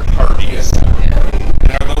 The word Hardy's.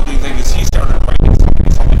 And our lovely thing is he started writing something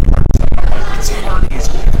like Hardy's. I'm like, it's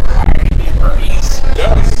Hardy's.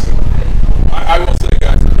 Yes. I will say,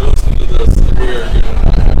 guys, if you're listening to this, we are going to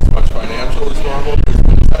not have as much financial as normal because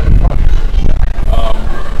we're just having fun.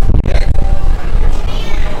 Yeah.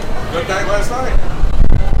 Good night last night.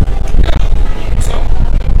 So,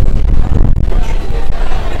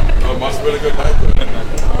 Oh, it must have been a good night then.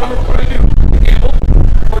 remember what I do? Gamble.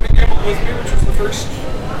 Courtney gambled with me, which was the first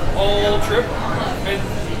all trip, and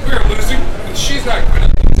we were losing, and she's not good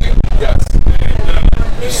at losing. Yes.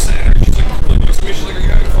 And just sitting there, she's like, looks at me, she's like, are you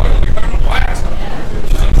having fun? I'm like, I'm having a blast.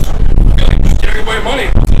 She's like, I feel like just giving away money.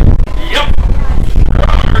 I was like, yep.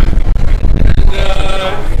 And,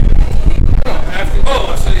 after,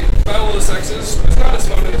 let's say, Battle of the Sexes was not as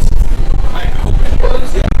fun as I hope it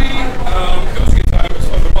was to be. It was a good time, it was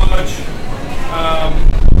fun to watch. I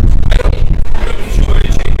don't enjoy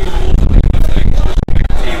changing the rules of the thing, just make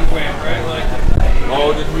the team win, right? Like,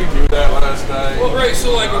 Oh, did we do that last night? well, right,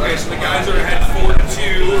 so like, okay, so the guys are ahead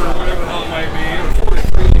 4-2 or whatever the hell it might be, or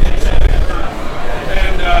 4-3, and,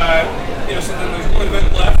 so then there's one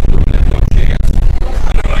event left, and they have no chance.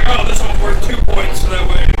 And they're like, oh, this one's worth 2 points, so that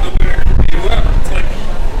way the winner can be whoever. It's like,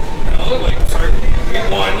 sorry, we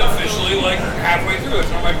won officially, like, halfway through, it's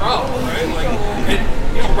not my problem, right? Like,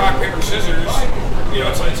 rock, paper, scissors,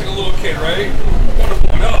 it's like a little kid, right? 1 of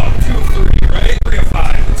 1 up, 2 of 3, right? 3 of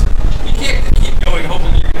 5. You can't keep going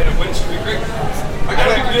hoping you're going to hit a win streak, right? I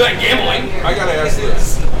gotta do that gambling. I gotta ask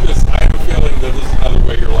this, because I have a feeling that this is another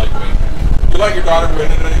way you're like me. You let your daughter win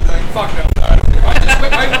at anything? Fuck no. I just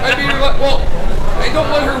win. I beat her. Well, I don't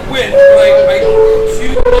let her win, but I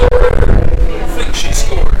do let her think she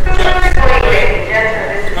scored.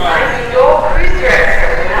 Yes.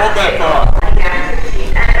 Hold that thought.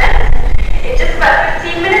 In just about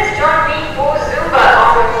 15 minutes, join me for Zumba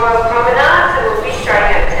on the Royal Promenade. So we'll be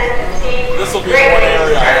starting at 10:15. This will be one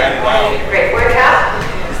area I added out. Great workout.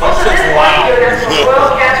 Also, shit's this loud. morning, join us for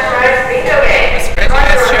Royal Cash Prize Bingo Game. This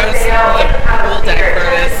shows the pool deck for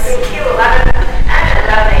this. Between 11 and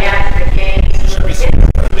 11 a.m. for the game.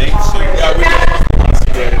 Yeah, we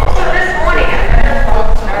Also, this morning,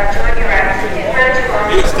 join your activity manager on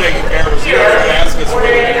He was taking care of us. He already asked us what to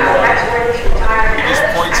do. He just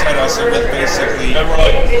points at us and with basically, And we're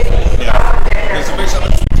like, there's a basically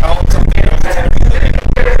tell him something.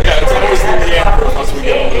 yeah, it's always the Leander once we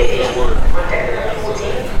get the word.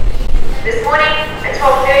 This morning at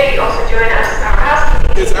 12:30, also join us our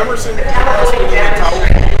housekeeping. Is Emerson interested in the towel?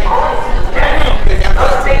 They have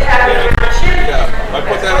Also, big that. time membership. Yeah, I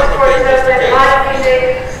put that on the Sports thing just in open, case. live music,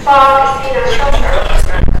 spa, casino, shelter.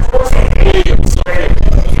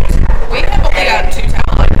 We have only got 2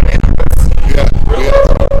 towel items. Yeah.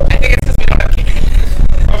 I think it's because we don't have kids.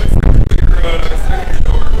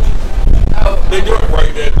 Oh. They do it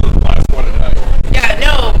right at the last one at night. Yeah,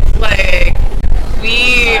 no, like,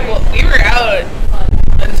 we were out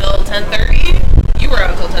until 10:30. You were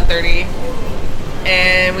out until 10:30.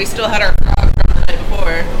 And we still had our frog from the night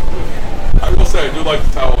before. I will say, I do like the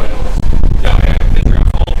towel animals. Yeah, I have picture of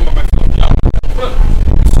all of them on my phone. Yeah. But,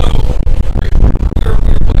 so, we were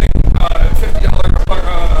playing $50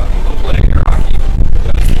 play air hockey.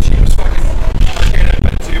 That's the cheapest fucking arcade I've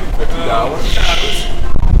been to. $50? Yeah, it was,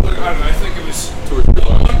 I don't know, I think it was 2 or 3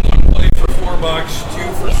 bucks. one play for $4, 2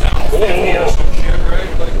 for $7.50 or some shit, right?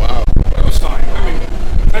 Like, Wow. it was fine. I mean,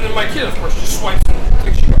 and then my kid, of course, just swipes and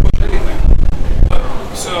thinks she can push anything.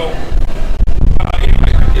 So, I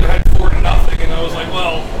had 4-0, and I was like,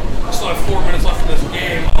 well, I still have 4 minutes left in this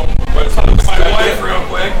game. I'll talk to my wife real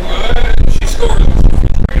quick. She scored. Of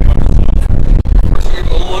course, I gave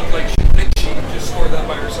it a look like she thinks she just scored that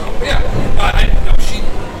by herself. But yeah, no, she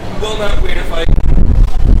will not win if I.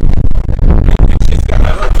 She's got my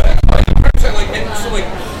heart back.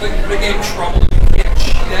 The game Trouble, you can't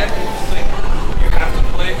cheat at it. You have to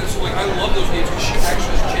play it. So, I love those games because she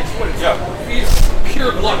actually has a chance to win. It's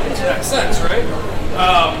pure luck in that sense, right?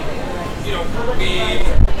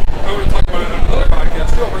 I would have talked about it on another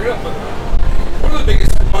podcast too, I'll bring it up, but one of the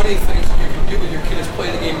biggest money things that you can do with your kid is play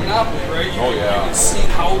the game Monopoly, right? You can see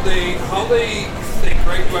how they think,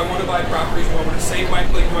 right? Do I want to buy properties? Do I want to save my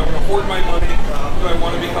money? Do I want to hoard my money? Do I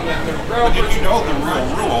want to become that middle ground But if person? you know the real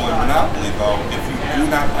rule in Monopoly, though, if you do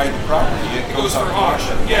not buy the property, it goes up for to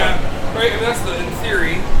auction. Yeah, right. And that's in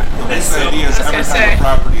theory. The So, idea is I was every gonna time say. the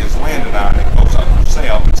property is landed on, it goes up for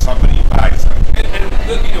sale and somebody buys it.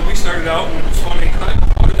 And we started out, and it was funny. I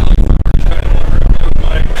bought an LA property,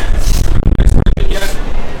 I started yet.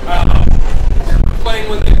 Playing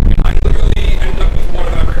with it, I literally ended up with one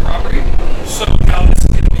of every property. So now this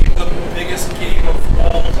is going to be the biggest game of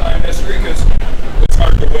all time history because it's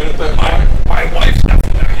hard to win at that point. My wife's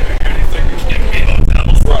definitely not giving me anything. We can't pay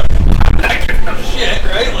hotels. Right. I'm not giving her shit,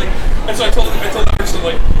 right? Like, and so I told that person,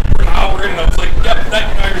 like, for an hour in, and I was like, yep, that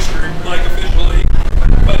you're screwed, like, officially.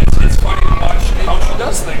 But it's funny to watch how she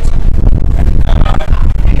does things.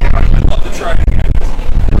 I'd love to try it again.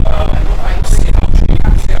 See how she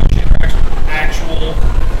interacts with actual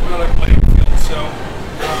another playing field. So,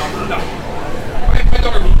 no. My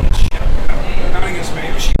daughter will shit. Not against me.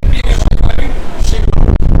 Is she being against me? She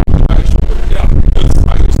actually. Yeah. Because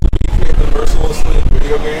I used to be the mercilessly in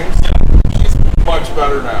video games. Yeah. She's much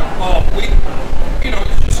better now. Well,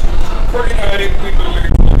 it's just, Courtney and I, we've been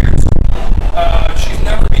married 12 years. She's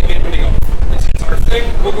never beat me in video. It's our thing.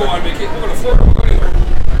 We'll go on vacation. We'll go to Florida. We'll go anywhere.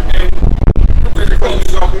 And we're very close.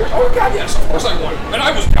 Oh, God, yes. Of course I won. And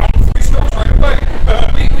I was down 3 strokes right away.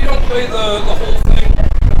 We don't play the whole thing.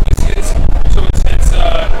 It's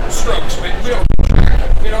strokes. We don't track.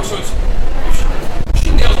 So it's, she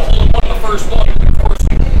nails a hole in one on the first one. And of course,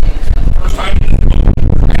 first time,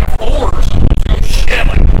 I got 4 or something. So shit,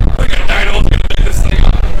 like, we got 9 holes going to make this thing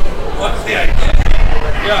up. What's the idea?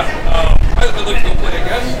 Yeah. I'd like to go play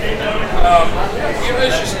again.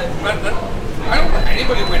 It's just, I don't let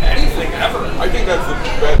anybody win anything ever. I think that's the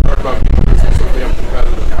bad part about being consistently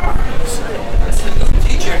competitive. It doesn't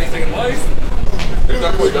teach you anything in life. It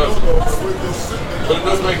definitely does. But it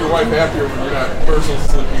does make your wife happier when you're not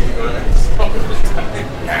mercilessly beating her ass.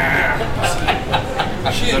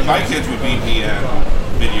 But my kids would beat me in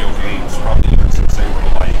video games probably even since they were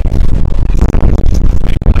like.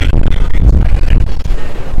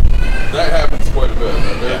 That happens quite a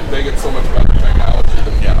bit. They get so much better technology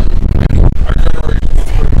than our generation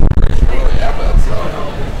really have that stuff.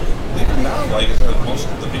 Even now, like most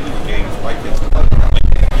of the video games, my kids play, like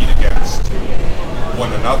compete against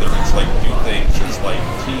one another. It's like do things as like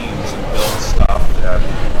teams and build stuff.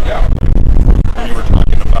 And you were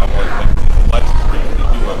talking about like the legendary, you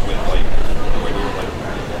do it with like when you're like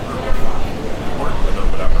Portland or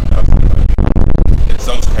whatever. It's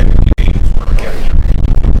those kind of games where again you're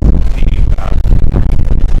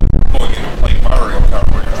going in and playing Mario Kart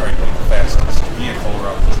where you're trying to make the fastest vehicle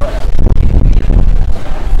around the track.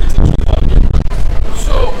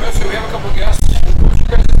 So we have a couple of guests. What's your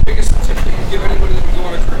guys' biggest tip that you can give anybody that can go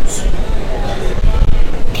on a cruise?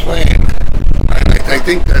 Plan. I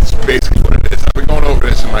think that's basically what it is. I've been going over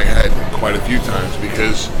this in my head quite a few times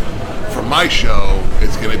because for my show,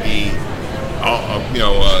 it's going to be,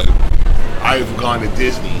 I've gone to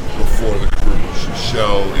Disney before the cruise,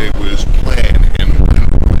 so it was plan and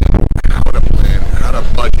how to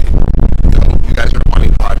budget. You guys are a money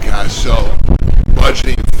podcast, so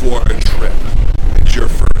budgeting for a trip. It's your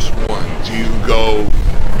first one. Do you go,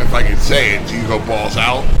 if I could say it, do you go balls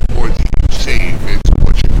out or do you save? It's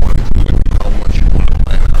what you want to do and how much you want to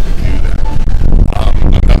plan out to do that.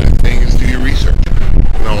 Another thing is do your research.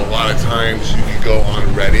 A lot of times you can go on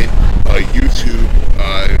Reddit, YouTube,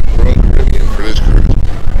 Royal Caribbean for this cruise.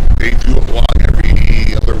 They do a blog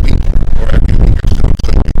every other week or every week or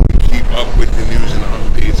so you can keep up with the news and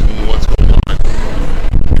updates and what's going on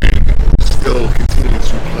and still continue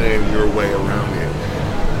to plan your way around it.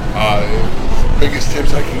 Biggest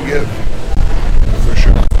tips I can give, for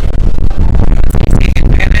sure. Take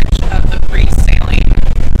advantage of the pre-sailing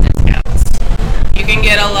discounts. You can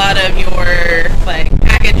get a lot of your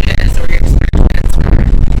packages or your excursions for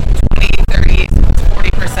 20, 30,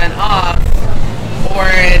 40% off, or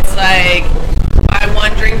it's like buy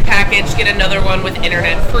one drink package, get another one with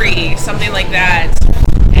internet free, something like that,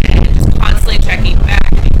 and just constantly checking back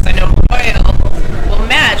because I know Royal will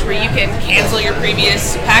match where you can cancel your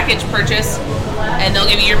previous package purchase and they'll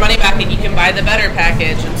give you your money back and you can buy the better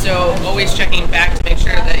package. And so always checking back to make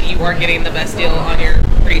sure that you are getting the best deal on your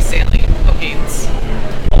pre-sailing bookings.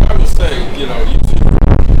 Well, I will say, usually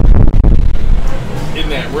in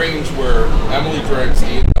that range where Emily drinks,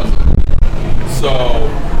 Ian doesn't. So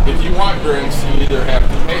if you want drinks, you either have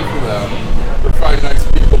to pay for them or find nice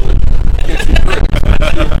people to get you drinks.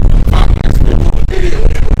 Find nice people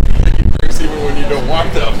immediately get you drinks even when you don't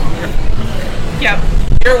want them. Yep.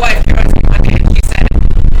 Your wife came up to me one day and she said,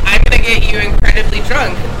 I'm going to get you incredibly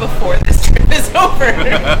drunk before this trip is sober.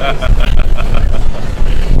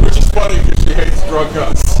 Which is funny because she hates drunk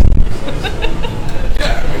us.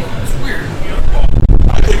 Yeah, I mean, it's weird.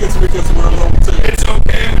 I think it's because we're a little too. It's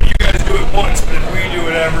okay when you guys do it once, but if we do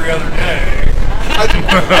it every other day. I think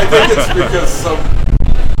it's because some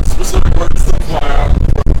specific words that fly out.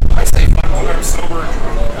 I say fuck when I'm sober and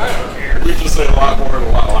drunk. I don't care. We just say a lot more and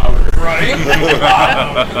a lot louder. Right?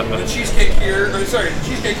 The cheesecake here, the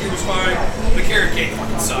cheesecake here was fine. The carrot cake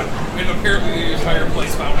fucking sucked. And apparently the entire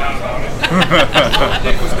place found out about it.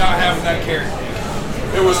 Nick was not having that carrot cake.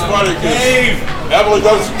 It was funny because Dave! Emily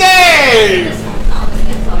goes, Dave!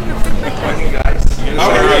 Morning, guys. How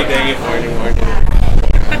are you? Dave. Morning.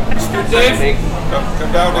 Mr. Dave?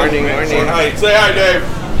 Come down. Morning. Say hi. Say hi, Dave.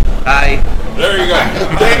 Hi. There you go.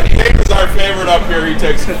 Dave is our favorite up here. He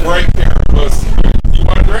takes great care of us. You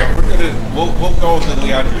want a drink? We'll go with the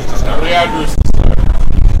Leandros to start. Leandros.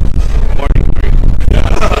 Morning.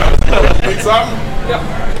 You need something? Yeah.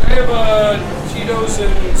 I have Tito's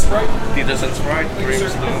and Sprite. Tito's and Sprite.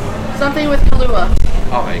 Something with Kahlua.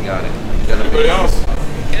 Oh, I got it. Anybody else?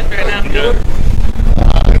 Good right now. Good.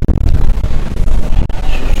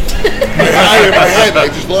 I had it in my head, I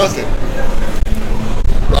just lost it.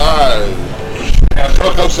 Right.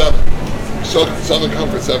 Cocoa 7. Southern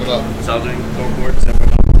Comfort 7 Up. Southern Comfort 7 Up.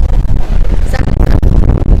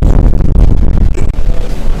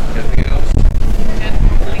 Anything else?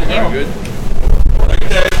 Good.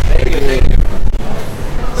 Dave.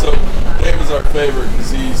 So Dave is our favorite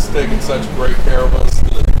because he's taking such great care of us.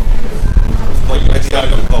 Like I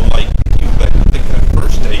said, I think that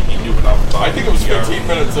first day he knew enough about I think it was 15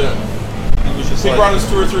 minutes in. He was just He brought us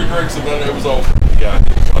 2 or 3 drinks and then it was over. Yeah,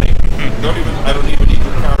 he was like, I don't even need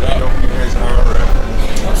your card. I know who you guys are.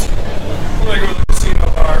 When I go to the casino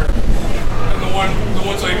bar, and the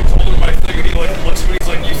ones I even told him my thing, and he like looks at me, he's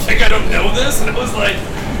like, "You think I don't know this?" And I was like,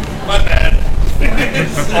 "My bad."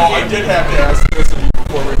 Oh, I did have to ask this of you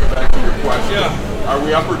before we get back to your question. Yeah. Are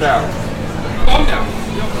we up or down? I'm down.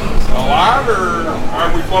 A lot, or are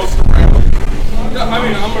we close to random? Yeah, I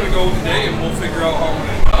mean, I'm gonna go today, and we'll figure out how I'm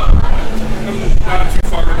gonna end up. I'm not too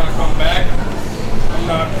far to not come back. I'm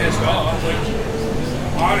not pissed off. Like,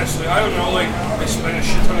 honestly, I don't know. Like, I spent a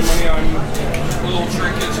shit ton of money on little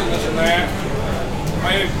trinkets and this and that.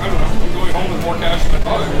 I don't know. I'm going home with more cash than I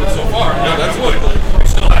thought I would so far. Yeah, that's good. good. We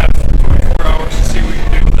still have 24 hours to see what we can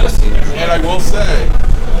do with this. And I will say,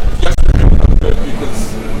 yesterday was good because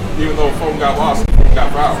even though a phone got lost, the phone got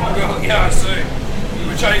found. Well, yeah, I see.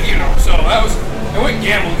 Which so that was, I went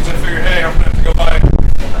gambling because I figured, hey, I'm going to have to go buy.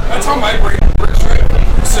 That's how my brain works, right?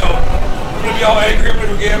 So, I'm going to be all angry, I'm going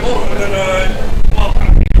to go gamble, and then, well,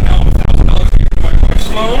 I'm going to be now $1,000 for my wife's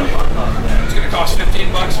loan. It's going to cost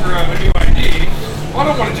 $15 for a new ID. Well,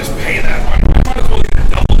 I don't want to just pay that money. I might as well either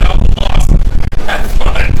double down the loss, have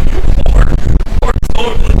fun, or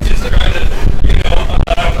totally just try to,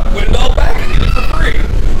 win it all back and get it for free.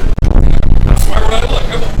 That's why when I look,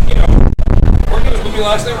 working this movie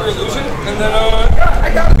last night, we were losing, and then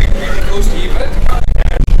I gotta be really close to even.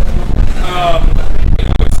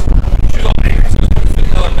 She's all angry, so I was going to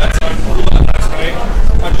 $50 bets on roulette last night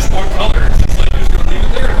on just one color. She's like, you're just gonna leave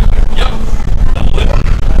it there. And I was like,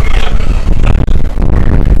 yep,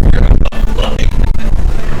 double it.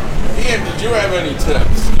 Ian, did you have any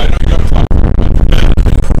tips? I know you don't talk very much.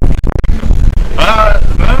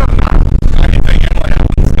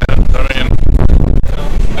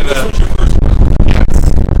 And this was your first one? Yes.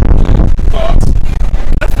 Thoughts?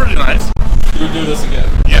 That's pretty nice. You would do this again?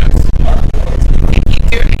 Yes. You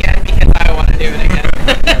do it again because I want to do it again.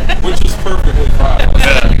 Which is perfectly fine.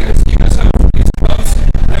 You guys have these clubs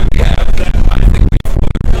that we have that I think we've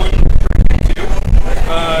going to do.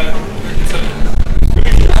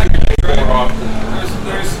 More often.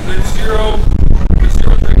 There's zero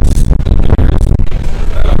drinks.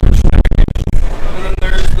 And then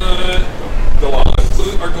there's the deluxe,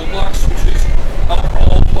 or deluxe, which is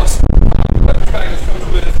alcohol plus that package comes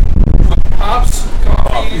with pops,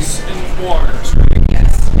 coffees, and waters, right?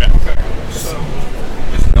 Yes. Okay. So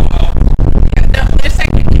there's no alcohol. Yeah, no, there's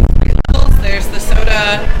technically 3 levels. There's the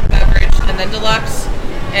soda, beverage, and then deluxe.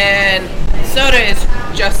 And soda is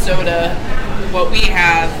just soda, what we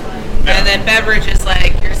have. And then beverage is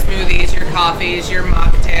like your smoothies, your coffees, your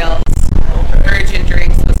mocktails, virgin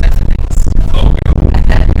drinks, those types of things. Okay. And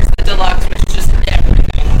then there's the deluxe, which is just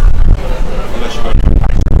everything. Unless you go to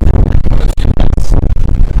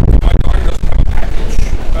My daughter doesn't have a package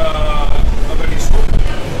of any sort.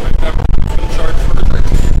 I've never been charged for a drink.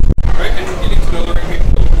 Right? And you need to know the right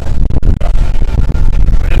people.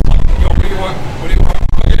 And it's like, what do you want? What do you want?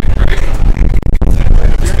 Right?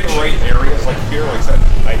 the right areas, like here,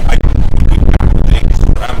 like I things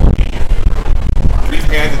traveling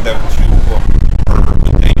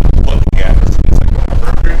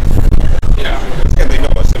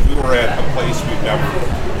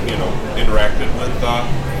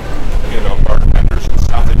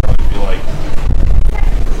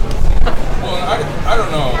I don't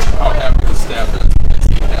know how happy the staff is when they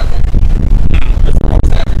see it happen. Everyone's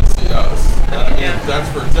happy to see us. And I mean, if that's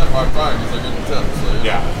for a tip, I'm fine because they're getting tips. So,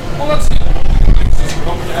 Yeah. Well, that's it's just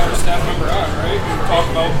hoping to have a staff member on, right? And talk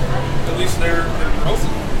about at least their growth.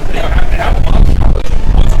 They have a lot of knowledge of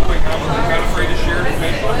what's going on. They're not afraid to share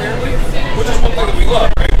information, apparently, which is one thing that we love,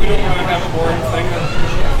 right? We don't want to have a boring thing that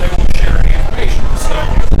they won't share any information. So,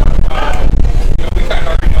 we kind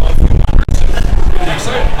of already know a few numbers and really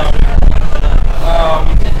excited about it.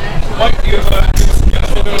 Mike, do you have a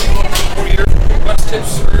suggestion for your best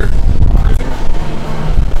tips for cruising?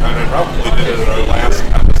 And I probably did it in our last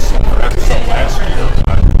episode last year,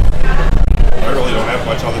 but I really don't have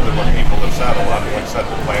much other than what people have said. A lot of like said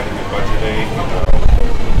the planning and budgeting.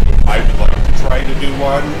 I would like to try to do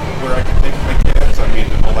one where I can take my kids. I mean,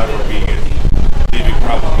 it'll never be leaving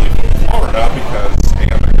probably from Florida because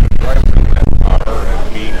I'm not going to drive them in that car and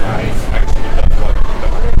me and my ex would have like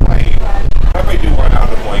the plane. I may do one out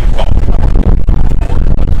of like Baltimore for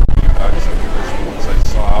you guys. I mean, there's the ones I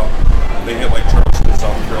saw. They hit like Charleston,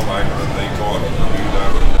 South Carolina, and they go on to Bermuda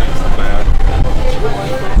and things like that.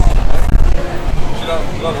 You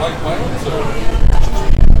don't like planes? Or?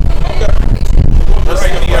 Okay. This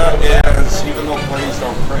idea is, even though planes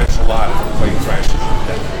don't crash a lot, if a plane crashes, you're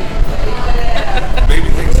dead. Maybe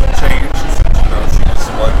things have changed since, she was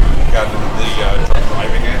the one who got into the drunk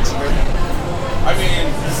driving accident. I mean,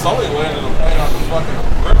 Sully landed a plane on the fucking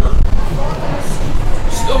river.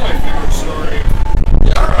 Still my favorite story.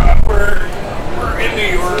 We're in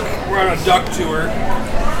New York. We're on a duck tour,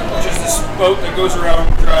 which is this boat that goes around,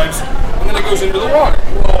 drives, and then it goes into the water.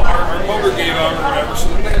 Well, our motor gave out or whatever, so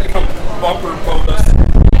then they had to come bumper boat us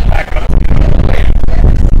back up to the land.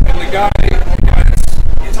 And the guy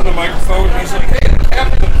gets on the microphone and he's like, "Hey, the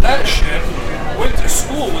captain of that ship went to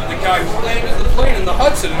school with the guy who landed the plane in the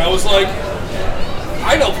Hudson." And I was like,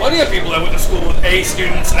 I know plenty of people that went to school with A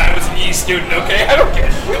students, and I was an E student, okay? I don't get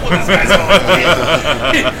shit what this guy's calling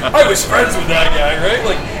me. I was friends with that guy, right?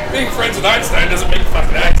 Like, being friends with Einstein doesn't make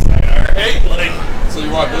fucking Einstein, alright? Like, so you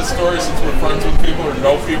want this story since we're friends with people or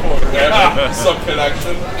know people or have some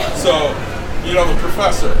connection? So, the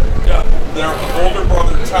professor, their older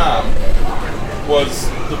brother Tom was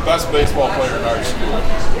the best baseball player in our school.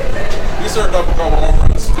 He started up a couple home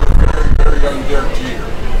runs to a very, very young Derek Jeter.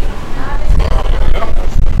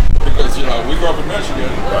 Because, we grew up in Michigan.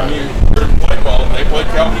 I mean, we're in play ball, and they played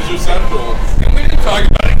Kalamazoo Central. And we didn't talk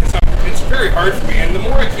about it because it's very hard for me. And the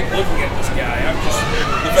more I keep looking at this guy, I'm just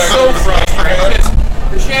so frustrated.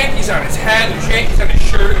 There's Yankees on his head, there's Yankees on his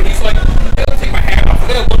shirt, and he's like, I don't take my hat off, and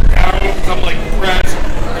then I look down because I'm like impressed.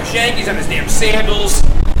 There's Yankees on his damn sandals.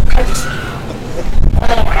 I just,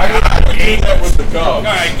 oh my God. I would do that with the Cubs.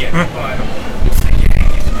 I get it, but it's the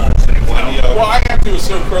Yankees bullshit. Well, I have to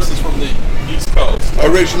assume Chris is from the East Coast.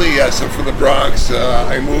 Originally, yes, I'm from the Bronx.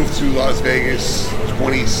 I moved to Las Vegas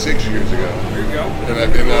 26 years ago. There you go. And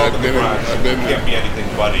I've been Can't be anything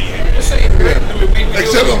buddy.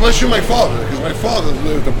 except unless you're my father, because my father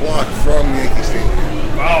lived a block from Yankee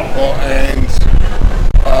Stadium. Wow. And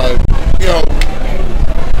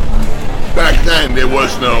back then there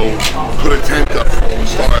was no put a tent up for the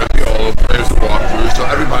start. All the players would walk through, so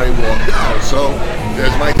everybody walked out. So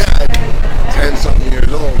there's my dad, 10-something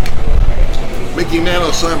years old. Mickey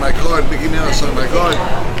Mantle signed my card, Mickey Mantle signed my card,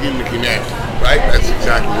 give Mickey Mantle, right? That's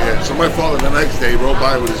exactly it. So my father the next day rode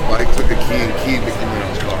by with his bike, took a key and keyed Mickey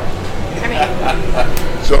Mantle's car.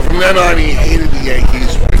 So from then on he hated the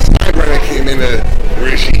Yankees. When Steinbrenner came in the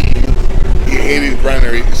regime, he hated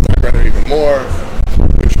Steinbrenner even more,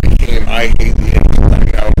 which became I hate the Yankees. I'm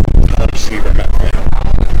now Tom Seaver, Met fan.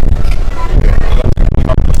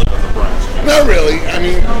 Not really. I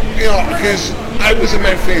mean, because I was a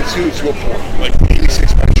Met fan too, to a point. Like the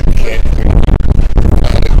 '86 Mets, we can't deny.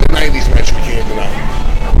 The '90s Mets, we can't deny.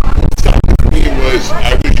 What stopped it for me was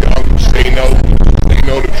I was young. They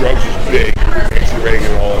know the drugs was big. Nancy Reagan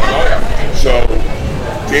and all that. So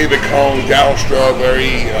David Cohn, Darryl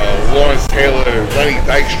Strawberry, Lawrence Taylor, Lenny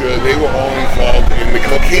Dykstra, they were all involved in the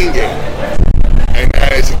cocaine game. And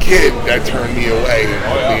as a kid, that turned me away and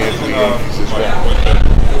put me into the Yankees as well.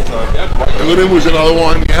 Gooden was another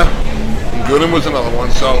one, yeah. And Gooden was another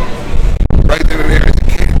one. So right then and there as a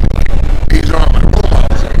kid, like, these aren't my role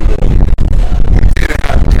models anymore. You didn't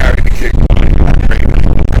have to carry the kick by great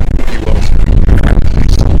Mookie Wilson.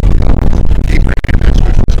 Keeper Hernandez,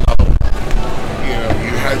 which was another one.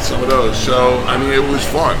 You had some of those. So, I mean, it was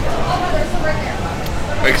fun.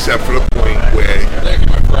 Except for the point where you had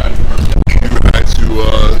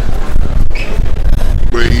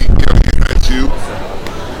to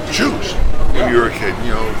choose when you were a kid.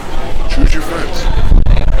 Choose your friends.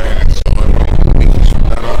 And so I went with Yankees from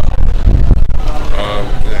then on.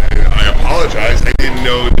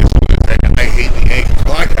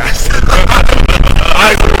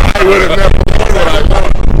 would have never won what I won.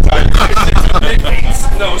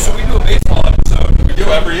 No, so we do a baseball episode. We do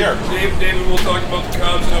every year. David will talk about the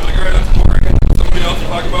Cubs, and I'm like, all right, that's boring. And somebody else will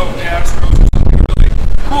talk about the Astros or something really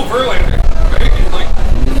cool. Verlander, right? And like,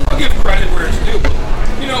 I'll give credit where it's due. But,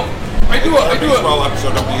 you know, I do a baseball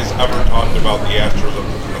episode. Nobody has ever talked about the Astros and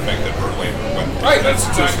the fact that Verlander went. Right, that's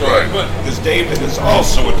exactly right. But because David is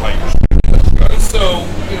also a Tigers. So,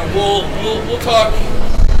 you know, we'll talk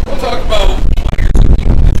about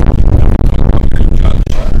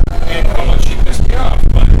and how much he pissed me off.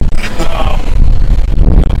 But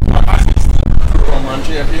home run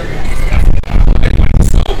champion.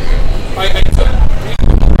 So I took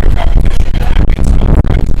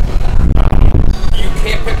you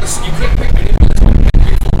can't pick anyone that's going to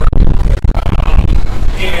pick before.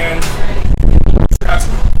 And that's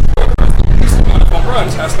the amount of home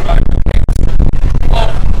runs has to buy. Well,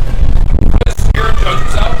 Aaron Judge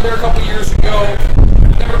was out there a couple years ago.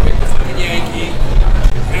 Never picked a fucking Yankee.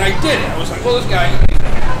 And I did it. I was like, well, this guy.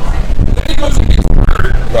 Then he goes and gets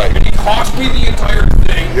hurt. Right. And he cost me the entire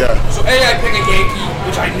thing. Yeah. So, I pick a Yankee,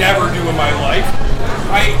 which I never do in my life.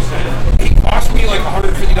 He cost me like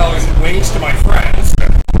 $150 in wings to my friends.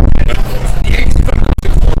 And the Yankees took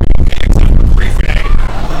for me. Free fag.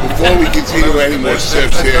 Before we continue any more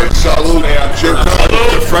sips here, salute,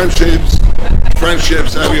 the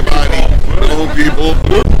friendships, everybody, old people.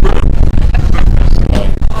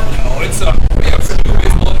 No, it's a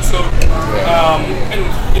baseball episode. And,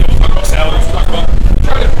 you know, talk about salaries, talk about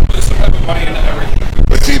trying to put some type of money into everything.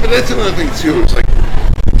 But see, that's another thing too. It's like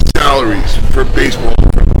salaries for baseball,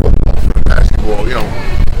 for football, for basketball. You know,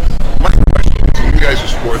 my question is, you guys are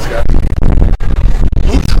sports guys.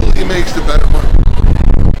 Who truly makes the better money?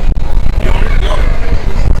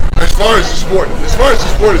 As far as the sport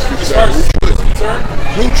is concerned,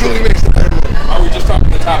 who truly makes the better money? Are we just talking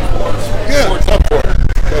the top fours? Yeah, top four.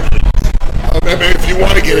 I mean, if you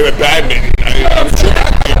want to get into badminton, I'm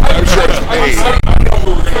sure it's paid. I don't know if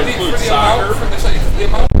we were going to include soccer. The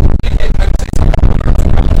amount the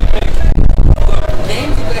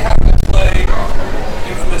games that they have to play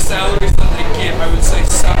and for the salaries that they get, I would say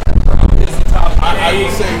soccer probably is the top. I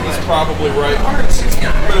would say he's probably right. 160.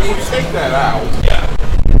 But if we take that out, Yeah.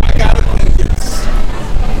 I gotta think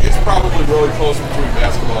it's probably really close between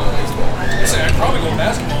basketball and baseball. I say I'd probably go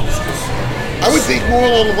basketball just because. I would think more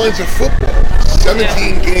along the lines of football.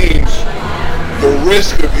 17 games, the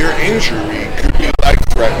risk of your injury could be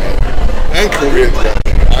life-threatening and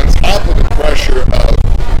career-threatening, on top of the pressure of,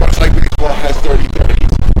 much like baseball has 30-30s,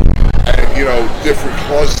 and, you know, different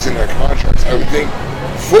clauses in their contracts. I would think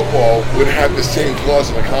football would have the same clause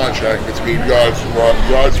in the contract between yards,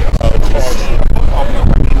 toss.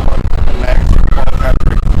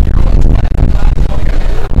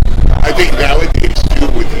 I think nowadays, too,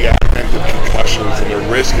 with the advent of concussions and the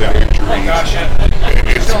risk of injuries,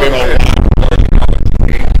 it's been a lot.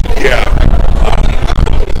 Yeah.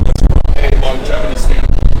 Longevity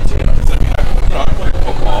standpoint, you know, I've played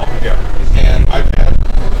football, and I've had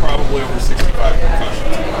probably over 65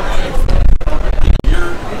 concussions in my life.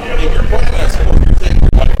 If you're playing that sport, you're taking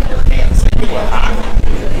your life in your hands. Same thing with hockey.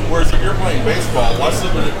 Whereas if you're playing baseball, less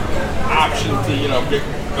of an option to, you know, get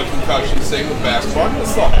a concussion. Same with basketball. It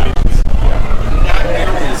still happens. Not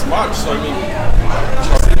nearly as much. So I mean,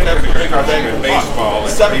 just think that's a bigger bang of baseball.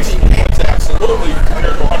 17 games, absolutely,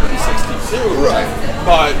 compared to 162. Right.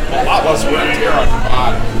 But a lot less wear and tear on your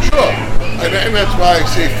body. Sure. And that's why I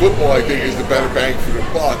say football, I think, is the better bang for the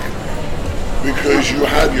buck, because you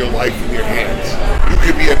have your life in your hands. You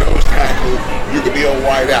could be a nose tackle, you could be a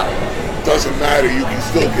wide out. Doesn't matter. You can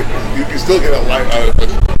still get a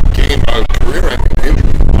game, a career-ending injury.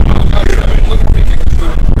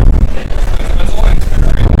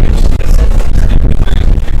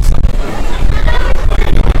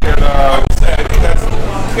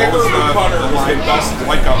 Kicker or punter was the best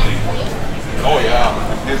like out the. Oh yeah,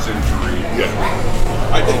 his injury. Yeah.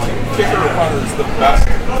 I think kicker or punter is the best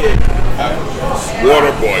gig ever.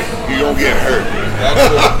 Water boy, you don't get hurt. That's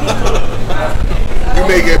You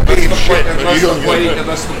may get paid shit, but you don't get hurt.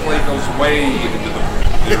 Unless the play goes way into the.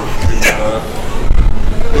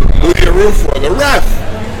 Who do you root for? The ref.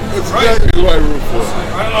 That's exactly who I root for.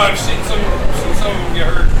 I don't know. I've seen some of them get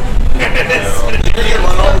hurt. You're gonna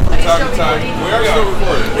run over from time to time. We are still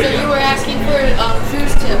recording. So you were asking for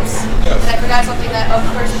cruise tips, Yes. and I forgot something that a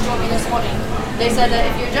person told me this morning. They said that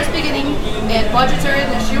if you're just beginning and budgets are an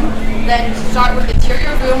issue, then start with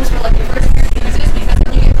interior rooms for like your first few cruises, because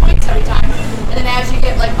then you get points every time. And then as you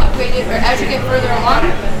get like upgraded, or as you get further along,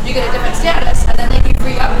 you get a different status, and then they give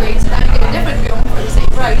free upgrades, and now you get a different room for the same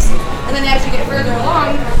price. And then as you get further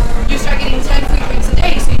along, you start getting 10 free drinks a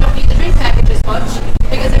day, so you don't need the drink package as much,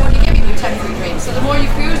 because they only give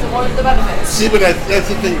more the benefits. See, but that's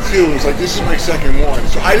the thing too. It's like this is my second one,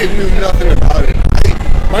 so I didn't know nothing about it.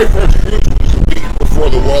 My first cruise was the week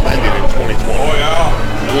before the world ended in 2020. Oh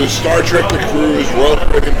yeah. It was Star Trek the cruise. Royal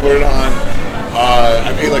Caribbean put it on.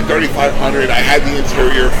 I paid like $3,500. I had the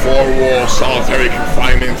interior, four-wall, solitary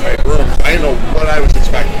confinement type rooms. I didn't know what I was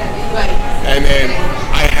expecting. Right. And then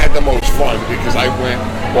I had the most fun because I went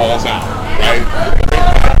balls out, right?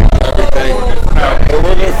 Everything.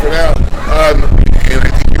 We're good for now. And I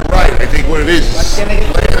think you're right. I think what it is plan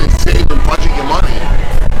and save and budget your money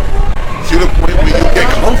to the point where you get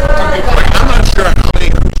comfortable. Like, I'm not sure how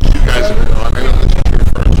many cruises you guys have been on. I know this is your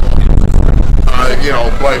first one.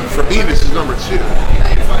 But for me, this is number 2.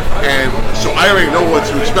 And so I already know what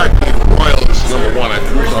to expect. Royal, this is number 1. I've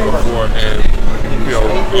cruised on before, and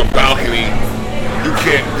a balcony. You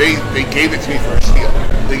can't. They gave it to me for a steal.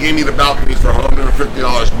 They gave me the balcony for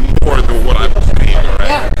 $150 more than what I was paying. Right?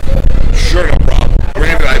 Yeah. Sure, no problem.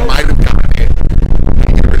 Granted, I might have gotten it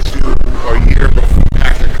a year or 2 or a year before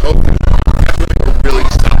after COVID. That's when they were really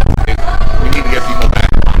stopped. We need to get people back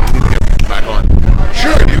on. We need to get people back on.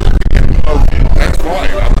 Sure, you can get that's fine.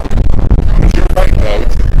 But you're right, though.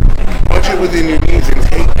 Budget within your means and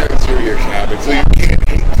take that interior cabin so you can't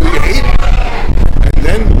hate, so you hate it, and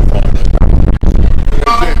then move on.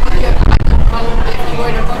 If you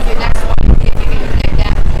were to book your next one, if you can predict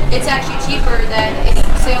that, it's actually cheaper than any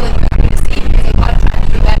sale that you're going to see because a lot of times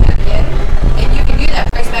you back in, and you can do that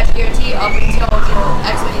price match guarantee up until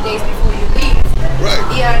X many days before you leave. Right.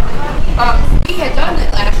 And we had done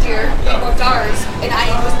it last year. We booked ours, and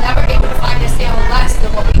I was never able to find a sale less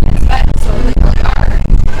than what we had spent. So they really are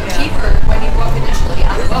cheaper when you book initially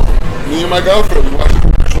on the boat. Me and my girlfriend, we watched the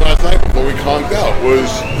commercial last night before we conked out,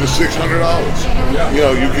 was the $600.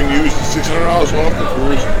 Yeah. You can use the $600 off the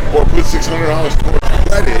cruise or put $600 towards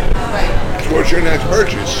credit towards your next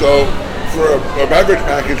purchase. So for a beverage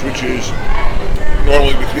package, which is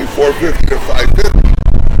normally between $450 to $550,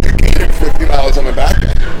 you're gaining $50 on the back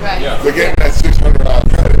end. Right. Yeah. They're getting that $600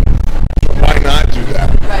 credit. So why not do that?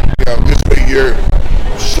 Right. This way you're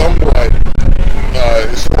somewhat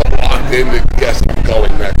locked in to guess I'm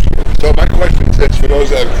going next year. So my question is this, for those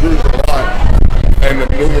that have cruised a lot and the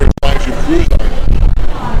numerous times you've cruised on,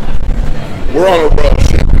 we're on a Royal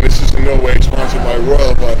ship, and this is in no way sponsored by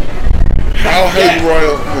Royal, but how has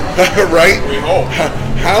Royal, right? We hope.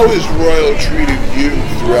 How has Royal treated you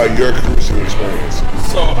throughout your cruising experience?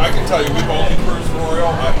 So I can tell you, we've only cruised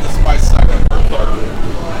Royal. This is my second or third.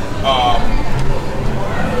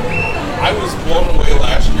 I was blown away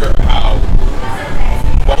last year how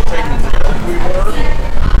well taken care of we were.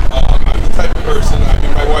 I'm the type of person,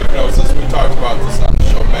 my wife knows this, we talked about this on the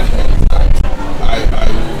show many times.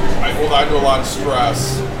 I hold on to a lot of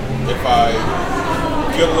stress. If I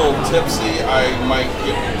get a little tipsy, I might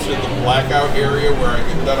get to the blackout area where I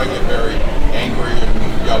get very angry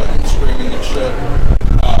and yelling and screaming and shit.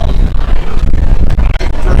 I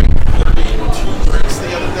drank 32 drinks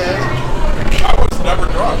the other day. I was never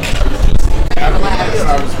drunk. I was just happy and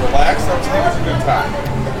I was relaxed. I was having a good time.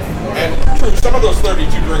 And true, some of those 32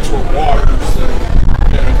 drinks were waters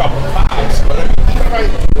and a couple of pops, but even by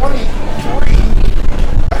 23,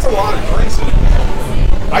 that's a lot of drinks in a day.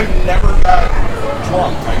 I never got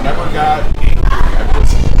drunk. I never got angry.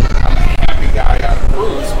 I'm a happy guy on a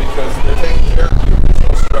cruise because they're taking care of you. There's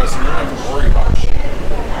no stress and you don't have to worry about shit.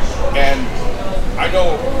 And I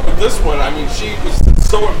know with this one, she was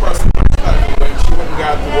so impressed with me when she went and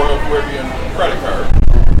got the Royal Caribbean credit card.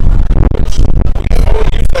 We only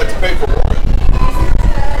use that to pay for Royal.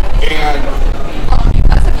 And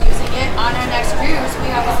because of using it on our next cruise, we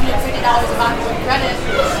have $150 of onboard credit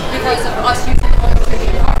because of us using the Royal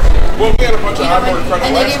Caribbean card. Well, we had a bunch of onboard credit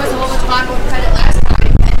and last they gave us a time. whole bunch of onboard credit last time,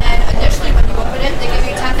 and then initially when you open it, they give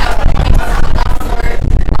you 10,000 points for $150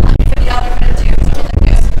 credit too.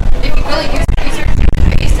 If you really use your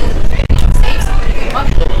base and save some pretty good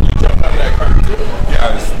money. You jumped on that card too?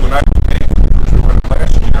 Yeah, when I paid for it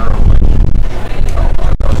last year, I was like,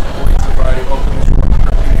 points if I open this one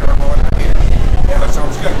card. Yeah, that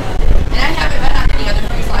sounds good. And I haven't been on any other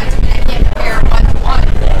cruise lines. I can't compare one to one.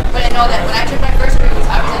 But I know that when I took my first cruise,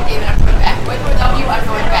 I was like, David, I'm going back. With or without you, I'm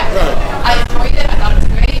going back. I enjoyed it. I thought it was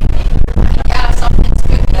great. Yeah, something's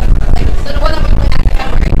good. Like the one that we went on in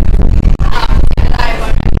February, and I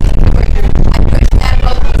wish that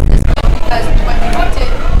boat was this boat because when we booked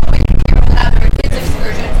it, we were on our kids'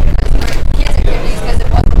 excursions, kids' activities because it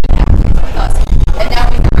wasn't going to happen with us. And now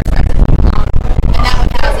we have our friends that come along. And that one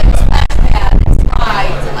has like a splash pad and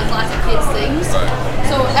slides and like lots of kids' things.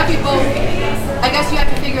 So every boat, I guess you have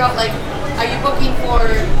to figure out like, are you booking for,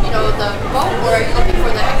 the boat or are you looking for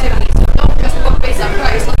the activities? So don't just book based on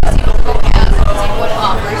price. Let's see what the boat has and see what it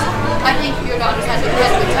offers.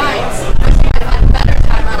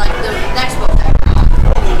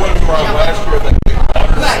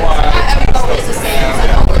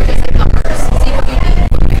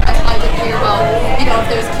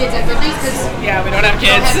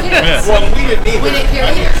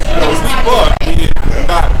 period. No, we booked. We did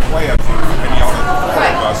not plan for any other four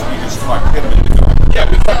of us. We just talked him into going. Yeah,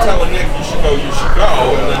 we kept telling Nick, you should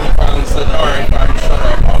go, and then he finally said, all right, fine, shut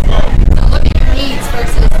up, I'll go. So look at your needs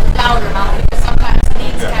versus the dollar amount, because sometimes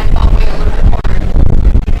needs can outweigh a little bit more.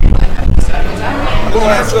 Well,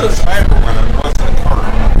 that's what I remember when it wasn't a car.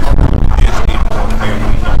 Disney for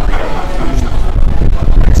family, no reality.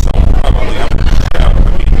 So probably I'm going to have,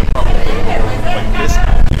 I mean, they're probably more like this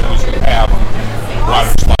now, because you have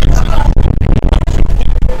water slides and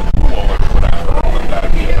pool or whatever, but that,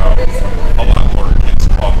 a lot more kids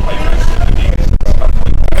club like this and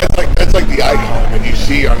stuff like that. That's like the icon that you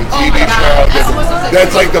see on the TV show.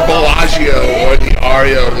 That's like the Bellagio or the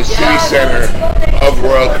Aria or the city center of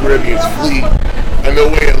Royal Caribbean's fleet. And the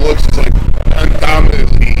way it looks is like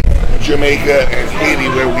undominantly Jamaica and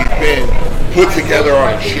Haiti, where we've been, put together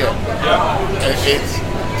on a ship. And it's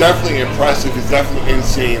definitely impressive. It's definitely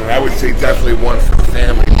insane. And I would say definitely one for the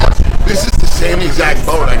family. This is the same exact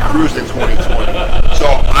boat I cruised in 2020. So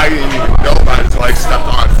I didn't even know about it until I stepped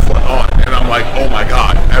on foot on. And I'm like, oh my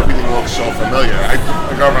God, everything looks so familiar. I took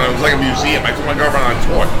my girlfriend, it was like a museum. I took my girlfriend on a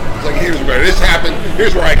tour. It's like, here's where this happened.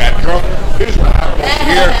 Here's where I got drunk. Here's what happened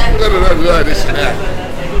here. This and that.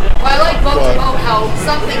 Well, I like boat to boat how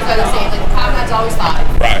some things are the same. Like the Conrad's always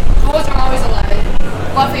 5. Right. Tours are always 11.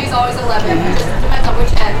 Buffet's always 11. It just depends on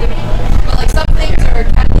which end. But like some things are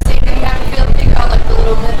kind of the same thing. You have to figure out like the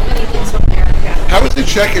little mini things from there. Yeah. How was the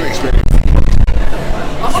check-in experience?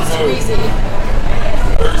 Almost too easy.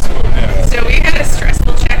 So we had a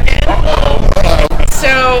stressful check-in.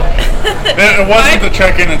 So It wasn't the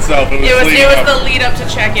check-in itself. It was the lead up to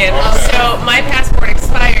check-in. So my passport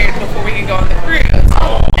expired before we could go on the cruise. And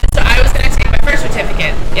so I was going to take my birth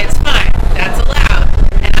certificate. It's fine. That's allowed.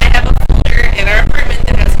 And I have a folder in our apartment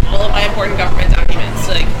that has all of my important government documents.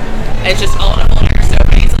 Like, it's just all in a folder. So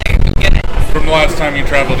he's like, go get it. From the last time you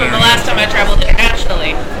traveled From the last time I traveled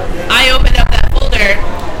internationally. I opened up that folder.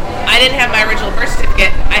 I didn't have my original birth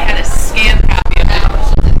certificate. I had a scanned copy of it.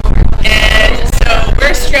 And so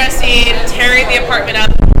we're stressing, tearing the apartment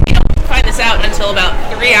up. We don't find this out until about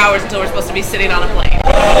 3 hours until we're supposed to be sitting on a plane.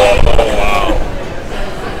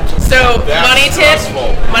 So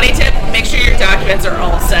money tip, make sure your documents are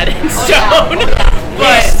all set in stone.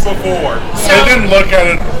 But before. I didn't look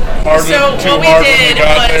at it too hard when we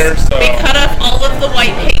got there. So we cut up all of the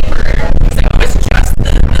white paper. So it was just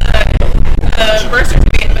the birth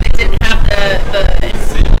certificate, but it didn't have the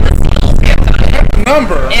seal stamped on it.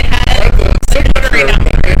 Number. It had the notary number.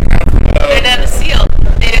 It had a seal.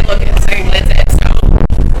 They didn't look at the second glance at it. So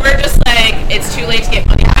we're just like, it's too late to get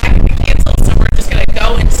money back and we cancel. So we're just gonna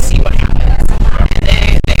go and see what happens. And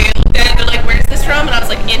they looked at it. They're like, "Where's this from?" And I was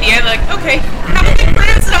like, "Indiana." They're like, "Okay, have a good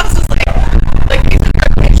cruise." And I was just like we took our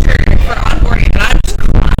picture for onboarding, and I'm just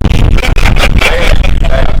crying.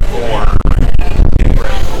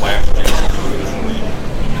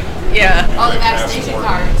 Yeah. All the vaccination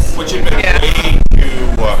cards. Which had been way too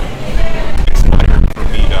expired for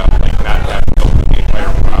me to not have to go through the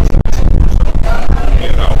entire process.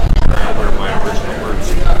 Where my original birth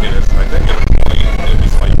certificate is. I think at a point it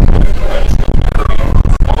was like I was going to be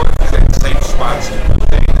all in the same spots in the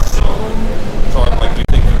day. So I'm like, we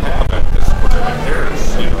think you have it. This is what my parents,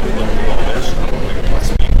 look at all this. I'm like,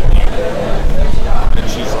 must be believable. And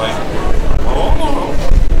she's like, oh,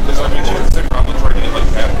 because I mean, she was sitting around trying to get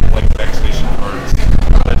vaccination cards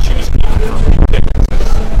that she was keeping for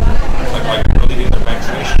ridiculous. Like really need their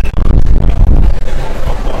vaccination cards.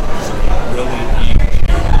 Really need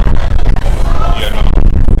to,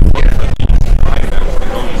 look for these to find them. I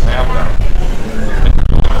know you have them.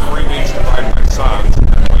 And 3 weeks to find my sons, and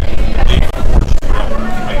then day before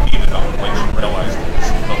I needed them. She realized it was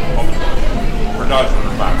the public. We're not for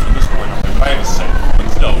her box at this point. I was sick, but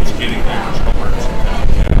still, was getting the original birth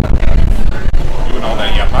certificate. Doing all that.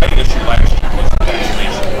 Yeah, my issue last year was the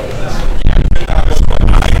vaccination. That was what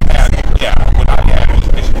I had. Yeah, what I had was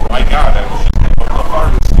basically I got it. Was just the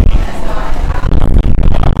pharmacy.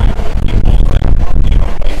 People that,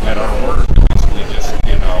 at our order, basically just,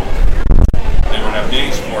 they would have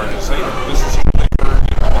days for it and say, this is who they were,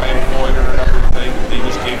 my employer and everything. They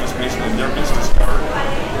just gave us basically their business card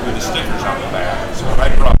with the stickers on the back. So when I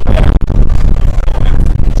brought that,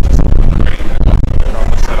 it's just great. I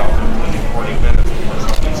almost set out for 40 minutes before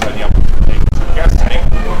somebody said, yeah, we're taking some gas tank.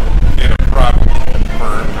 They had a problem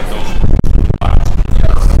confirmed that those lots were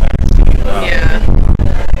vaccine. Yeah.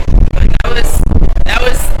 But that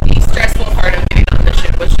was the stressful part of getting on the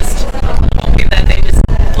ship, was just hoping that they just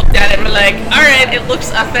looked at it and were like, all right, it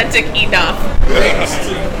looks authentic enough.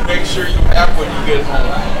 Make sure you have when you get home.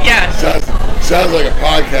 Yeah. Sounds like a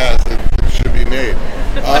podcast that should be made.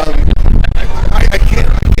 I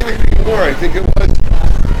sure. I think it was.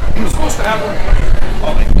 You're supposed to have one.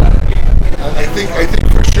 I think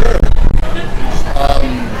for sure.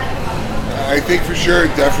 I think for sure,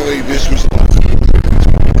 definitely, this was a lot.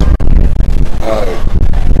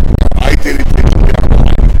 I did it digitally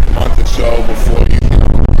a month or so before you.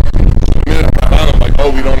 The minute I'm on, I'm like,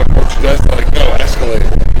 oh, we don't approach the desk. They're like, no,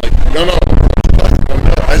 escalator. I'm like, no,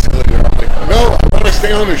 escalator. I'm like, no, I want to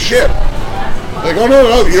stay on the ship. Like, oh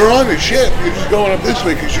no, you're on the ship. You're just going up this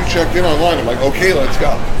way because you checked in online. I'm like, okay, let's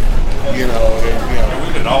go. You know,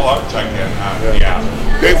 we did all our check-in.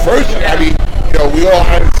 They first, I mean, you know, we all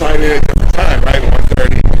had to sign in at a different time, right?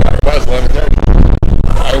 1:30. It was 11:30.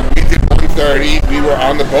 We did 1:30. We were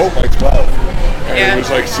on the boat by 12, and it was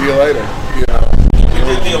like, see you later. You know. We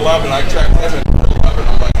did the 11. I checked in at 11.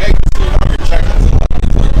 I'm like, hey, you know, your check-in's at 11.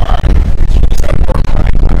 He's like, all right.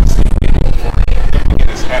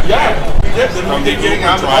 Yeah, we did. From the getting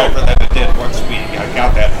on the boat that I did once we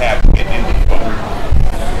got that hat getting into the boat.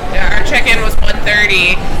 Yeah, our check-in was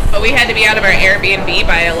 1:30, but we had to be out of our Airbnb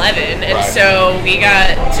by 11, and so we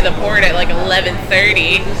got to the port at like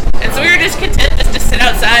 11:30, and so we were just content just to sit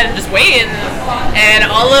outside and just wait, and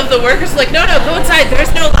all of the workers were like, no, go inside,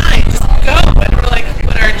 there's no line, just go, and we're like,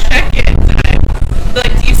 but our check-in time, they're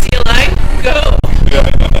like, do you see a line? Go. Yeah,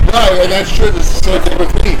 right, and that's true. This is the same thing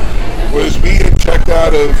with me. Was we had checked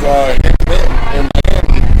out of Hampton in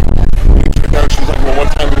Miami. We checked out. She's like, well,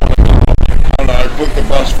 what time do you want to go? I don't know. I booked the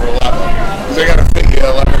bus for 11 because I got to figure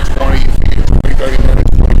 11:20, 30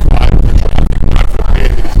 minutes, 25 for traffic. God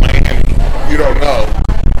forbid, it's Miami. You don't know.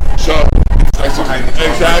 So I said,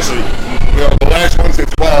 exactly. You know, the last one's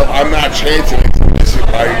at 12. I'm not chancing it to miss it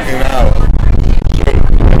by an hour. So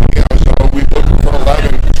you know, so we booked it for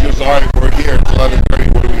 11. She goes, all right, we're here. It's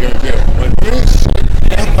 11:30. What are we gonna do? I'm like, this.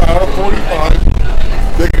 Half hour, 45.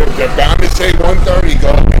 They're bound to say 1:30. Go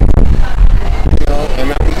ahead. You know, and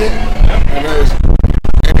that was it. And that was,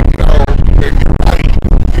 and you know, you're right.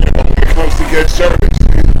 You know, when it comes to get service,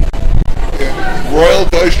 Royal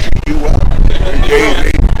does treat you well.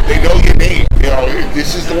 They know your name. You know,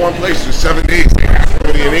 this is the one place. For 7 days, they have to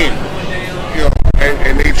know your name. You know,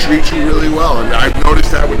 and they treat you really well. And I've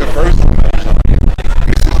noticed that with the first one.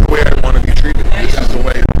 This is the way I want to be treated. This is the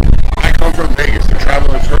way. I come from Vegas, the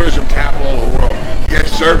travel and tourism capital of the world.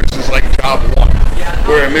 Guest service is like job one.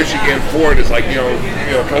 Where in Michigan, Ford is like, you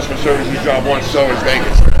know, customer service is job one, so is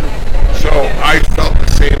Vegas. So I felt the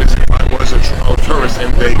same as if I was a tourist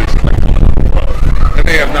in Vegas. Like, and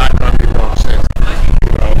they have not done me wrong since.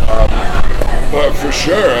 You know, but for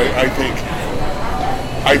sure, I think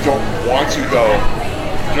I don't want to go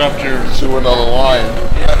jump to another line.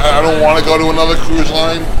 I don't want to go to another cruise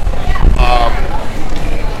line.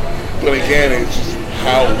 But again, it's just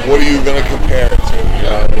what are you going to compare it to? You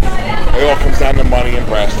know, it all comes down to money and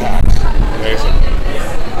brass tacks. Basically.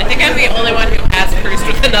 I think I'm the only one who has cruised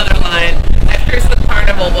with another line. I've cruised with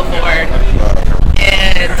Carnival before,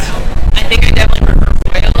 and I think I definitely prefer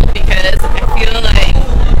Royal because I feel like,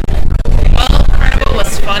 while Carnival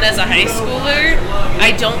was fun as a high schooler, I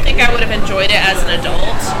don't think I would have enjoyed it as an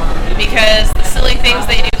adult because the silly things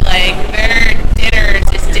they do, like their dinners,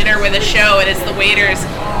 is dinner with a show, and it's the waiters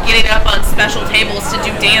getting up on special tables to do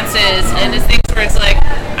dances, and it's things where it's like,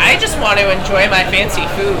 I just want to enjoy my fancy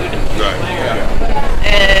food. Right. Yeah.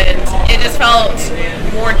 And it just felt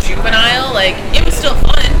more juvenile. Like, it was still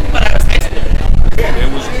fun, but I was high school. Yeah, it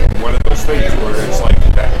was one of those things where it's like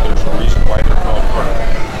that. There's a reason why they're called Carnival.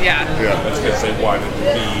 Yeah. Yeah. That's because they wanted to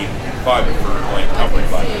be fun for like company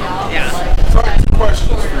fun. Yeah. So I have 2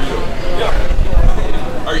 questions for you.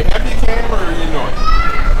 Yeah. Are you happy you came, or are you annoyed?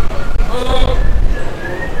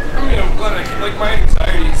 I mean, I'm glad like my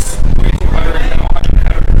anxiety's way too high right now. I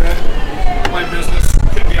haven't been. My business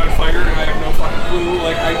could be on fire and I have no fucking clue.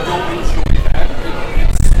 Like, I don't enjoy that.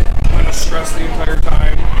 It's been a stress the entire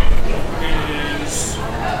time. It is,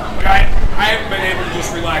 like, I haven't been able to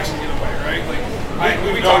just relax and get away, right? Like,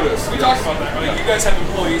 we talked about that. Like, you guys have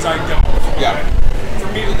employees, I don't. Yeah.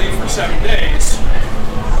 For me to leave for 7 days,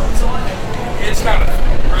 it's not a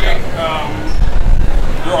thing, right?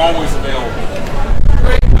 You're always available.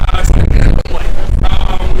 Right. So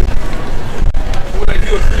would I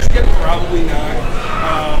do a cruise again? Probably not.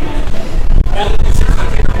 All the things I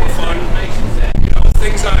think are more fun. You know,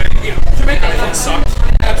 things Jamaica I thought sucked.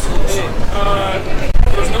 Absolutely.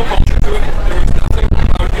 There was no culture to it. There was nothing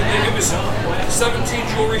about it. It was 17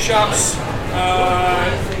 jewelry shops,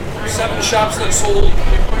 7 shops that sold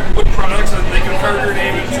wood products that they could carve your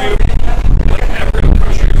name into. Like every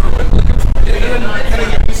country you were with. And then kind of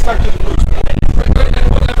get stuck to the cruise.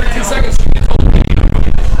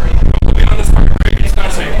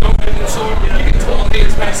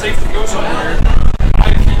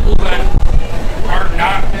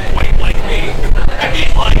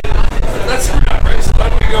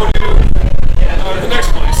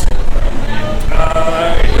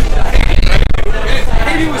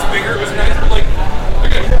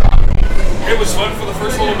 It was fun for the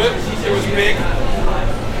first little bit. It was big,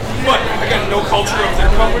 but I got no culture of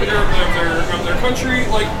their company or of their country.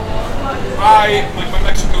 Like my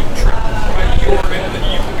Mexico trip. You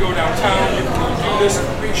can go downtown. You can go do this.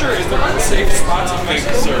 Sure, is there unsafe spots in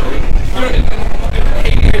Mexico? You know, in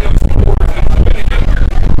Haiti, I know it's more than Dominican.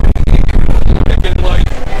 And like,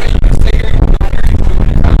 you can stay here, you can go here, you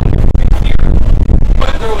can go here.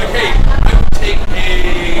 But they're like, hey, I would take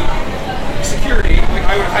a security, like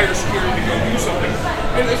I would hire security to go do something.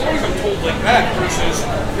 And as long as I'm told like that versus,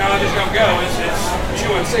 nah, just don't go, it's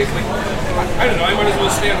too unsafe. Like, I don't know, I might as well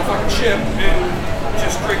stay on the fucking ship and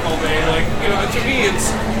just drink all day. Like, you know, to me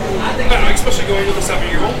it's, I don't know, especially going with a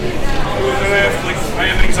 7-year-old. And I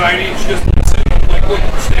have anxiety and she doesn't listen. I'm like, look,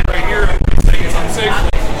 stay right here. I'm saying it's unsafe.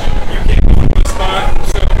 Like, you can't go to the spot.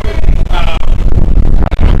 So,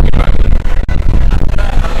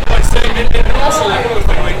 like say, and also like another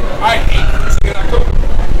thing, like I hate cruising in October.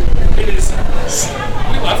 It is,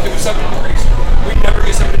 we left, it was 7 degrees. We never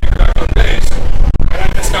get 7 degrees back on days. And I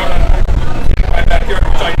missed out on getting my backyard,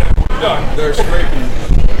 which I never would have done. They're scraping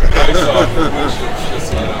ice off the windshield.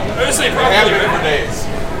 I would say probably for days.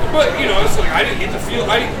 But you know, it's like I didn't get to feel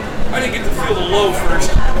the low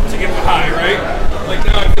first to get the high, right? Like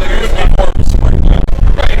now I feel like I just get more of a spring.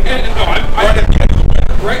 Right, and no, right at the end of the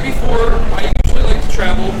winter. Right before, I usually like to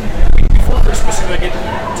travel the week before Christmas and I get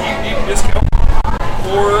deep discount.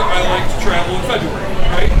 Or I like to travel in February,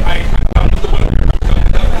 right? I'm out of the winter, I'm done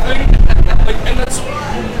with everything. Like, and that's,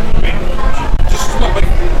 I mean, just not like,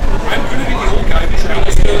 I'm going to be the old guy who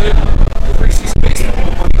travels to the preseason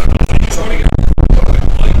baseball. I just want to get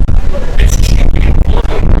like, it's cheap in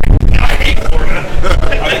Florida. I hate Florida.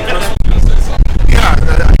 I think Chris was going to say something. Yeah,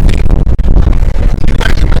 I think you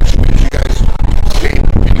guys have mentioned that you guys came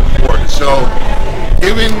before. So,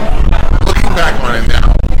 looking back on it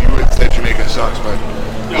now, you would say Jamaica sucks, but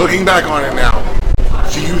looking back on it now,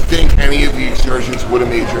 do you think any of the excursions would have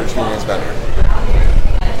made your experience better?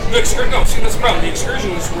 No, see, that's the problem. The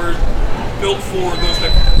excursions were built for those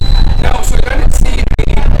type of... Now, so I didn't see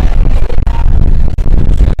any...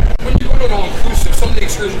 When you go to an all-inclusive, some of the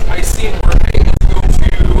excursions I seen were, hey, let's go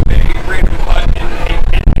to a random hut and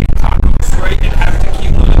make tacos, right, and have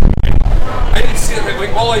tequila. And I didn't see that.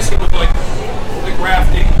 Like, all I see was, like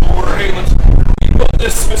rafting, or, hey, we built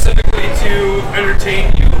this specifically to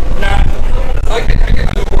entertain you, not... Like, I'm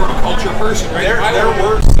more of a culture person, right? There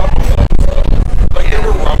were some of those, like there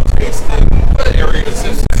were rum tasting areas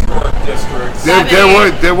in historic districts.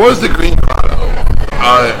 There was the Green Grotto.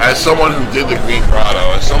 As someone who did the Green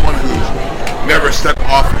Grotto, as someone who's never stepped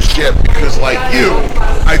off a ship, because like you,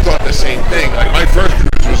 I thought the same thing. Like my first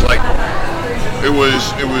cruise was like, it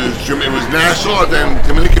was Nassau, then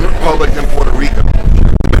Dominican Republic, then Puerto Rico.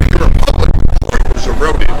 Dominican Republic was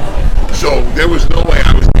eroded, so there was no way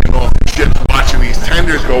I was getting off the ship watching these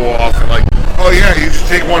tenders go off and like, oh yeah, you just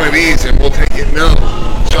take one of these and we'll take it. No,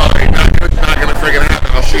 sorry, not gonna friggin'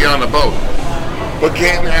 happen. I'll see you on the boat. But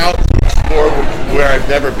getting out to explore where I've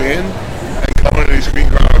never been and coming to these Green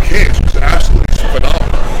Grotto caves was absolutely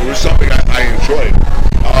phenomenal. It was something I enjoyed.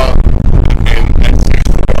 And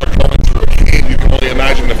going to a cave, you can only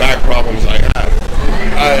imagine the back problems I had.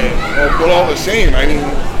 But all the same, I mean,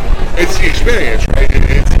 it's the experience, right?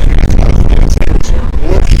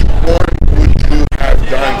 Which one would you have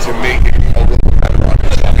done to make it a little better on the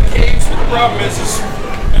side? The caves, the problem is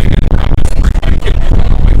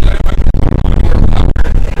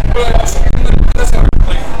that's not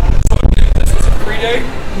like, so if this was a 3-day,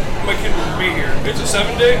 my kid would be here. If it's a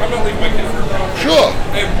 7-day, I'm not leaving my kid for a problem. Sure.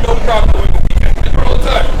 I have no problem going the weekend. I do it all the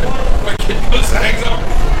time. My kid goes and hangs out.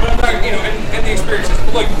 But I'm not, you know, and the experiences.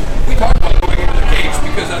 But like, we talk about going into the caves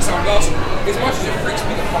because that sounds awesome. As much as it freaks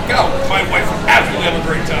me the fuck out, my wife would absolutely have a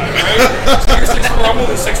great time, right? So you're 6'4", I'm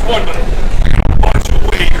only 6'1", but I got a bunch of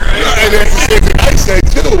weight, right? Yeah, and that's the same thing I say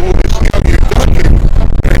too. You're Duncan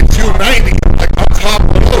and 290. Like I'm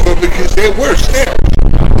toppling over because they were stairs.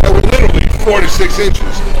 They were literally 4 to 6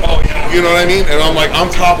 inches. Oh yeah. You know what I mean? And I'm like, I'm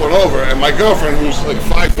toppling over, and my girlfriend, who's like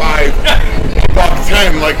 5'5", about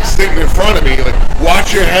 10, like sitting in front of me, like,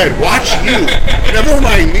 watch your head, watch you. Never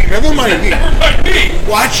mind me.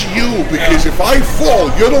 Watch you, because if I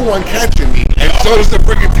fall, you're the one catching me, and so does the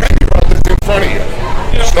freaking 10-year-old that's in front of you.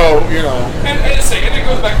 So, you know. And it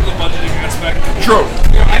goes back to the budgeting aspect. True.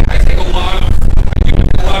 You know, I take a lot of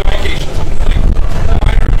vacations. Like,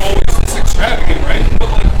 mine are always this extravagant, right?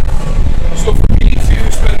 But like, so for me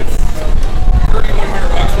to spend $3,100,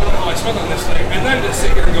 I spent on this thing, and then to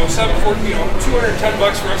sit here and go $210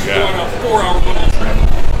 for us to go on a 4-hour little trip,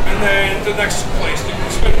 and then the next place to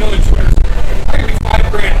spend another $200. I could be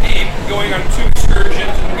 $5,000 deep going on 2 excursions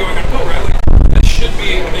and going on a boat ride. Like, this should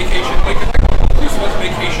be a vacation. Like, if I go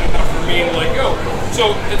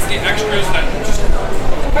So it's the extras that just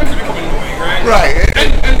sometimes they become annoying, right? Right. And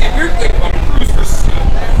the weird thing about cruise versus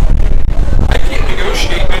I can't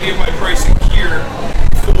negotiate any of my pricing here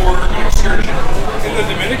for an excursion. In the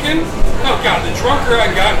Dominican, oh god, the drunker I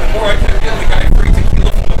got, the more I kept getting the guy free tequila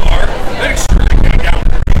from the bar. That excursion got down.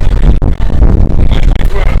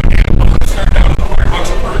 Started out at $100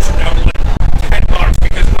 a person, down to like $10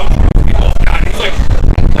 because how drunk we both got. He's like,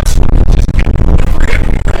 let's just get free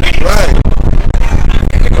everywhere. Right. You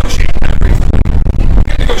can't negotiate everything. You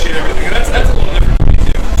can't negotiate everything, and that's a little different for me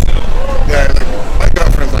too. So. Yeah, like my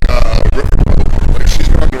girlfriend's like a riverboat. Like she's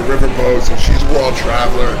gone to riverboats and she's a world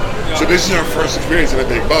traveler. Yeah. So this is her first experience in a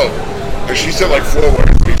big boat. And she said like 4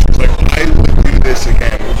 words to me. She was like, I would do this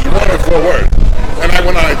again. She wanted 4 words. And I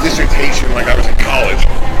went on a dissertation like I was in college.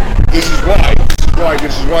 This is why.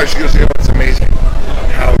 She goes, you know, it's amazing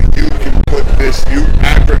how you can put this, you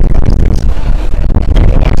advertise this.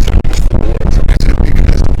 I said, just 4 words. I said,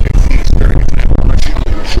 because it's the experience. I want you to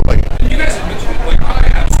enjoy it. You guys have mentioned it, like I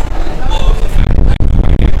absolutely love the fact that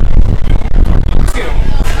you know,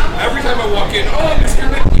 every time I walk in, oh, Mr.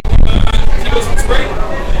 Nick, he goes, it's great.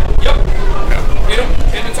 Yep. You know,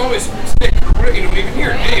 and it's always Nick, you know, even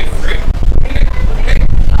here, Dave, right? Hey, Nick, hey,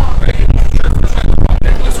 right? Sure, first time I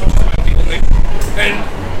Nick, this which is my people name. And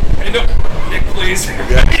no, Nick, please.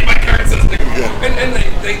 Yeah. My card says Nick. Yeah. And they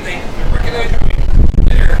recognize me.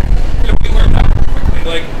 There, you know, we learned that quickly.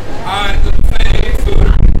 Like, the buffet food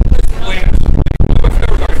is bland. I've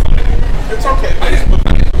never done fine. It's okay. I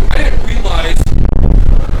didn't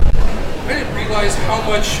realize how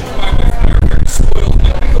much my wife and I are very spoiled.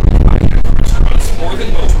 Like, we go to high-end restaurants more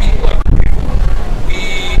than most people ever do.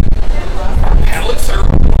 Our palates are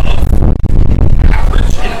above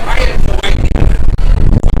average, and I had no idea.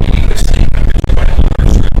 Eating the steak, I'm just going to the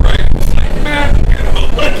strip, right? It's like, man, you know,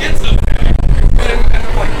 like, it's okay. And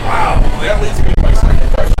I'm like, wow. That leads me to my second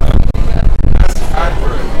question. That's time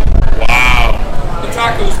for it. Wow. The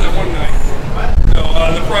tacos that one night. No,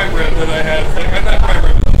 the prime rib that I had. Like, that prime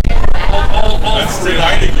rib. All That's three.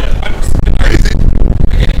 tonight again.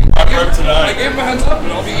 Prime rib tonight. I gave him a heads up,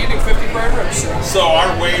 and I'll be eating 50 prime ribs. So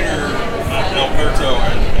our waiter, Alberto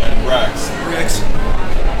and Rex.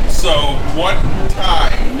 So one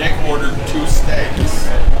time, Nick ordered 2 steaks.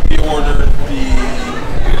 He ordered the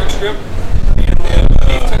New York strip and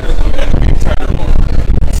the beef tenderloin.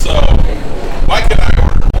 So Mike and I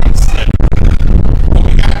ordered 1 steak. But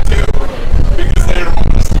we got 2 because they didn't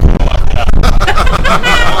want us to go like that.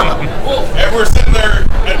 And we're sitting there,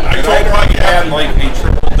 and I told Mike, had like a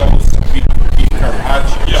triple dose of beef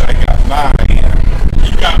carpaccio. Yeah. I got mine.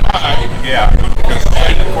 you got mine. Yeah, because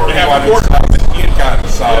Corey wanted some, and he had gotten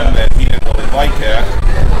some that he didn't really like it.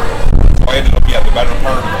 So I ended up getting the better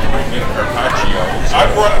part of the beef carpaccio.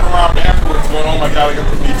 I'm running around afterwards going, oh my god, I got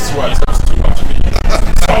the meat sweats. That was too much meat.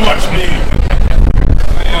 So much meat.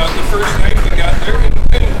 The first night we got there,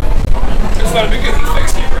 and it's not a big deal. He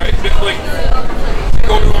fixed it, right? But, like,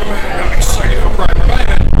 go to him, and I'm excited for prime rib. I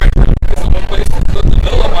had prime rib because the one place, the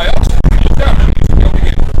villa by us, you look down, and you should be able to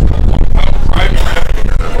get 1 pound prime rib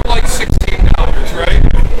for like $16, right?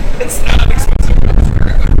 It's not expensive. It's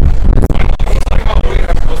very good. Finally, he's like, oh, wait,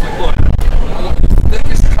 I was like, look, the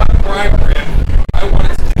thickest cut prime rib, I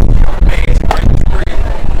wanted to be amazing, right?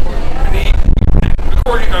 And he,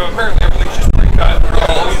 according, apparently everything's just pre-cut. They're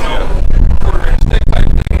all, you know, quarter-inch thick type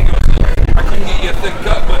thing. He goes, I couldn't get you a thick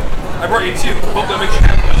cut, but I brought you 2. Hope that makes you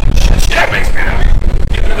happy. Shit, that makes me happy.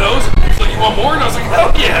 Get me those. He's like, you want more? And I was like,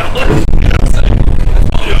 hell yeah.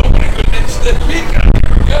 You know, when I couldn't inch thick meat cut,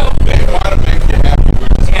 here we go. They want to make you happy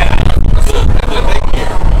with this. Yeah. But they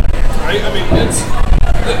care. Right? I mean, it's,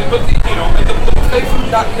 but the, you know, the buffet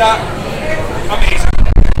food, not amazing.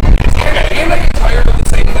 It's okay. And I get tired of the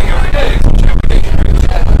same thing every day.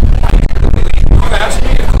 I've asked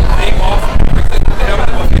me if they take off everything that they have in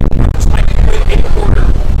the buffet. I can put in order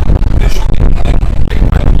visually.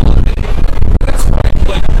 That's fine.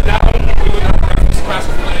 Like, now we went out to breakfast the past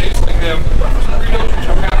couple days. Like, they have burritos, which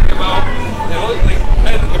I'm happy about. You know, like,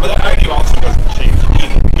 But the menu also doesn't change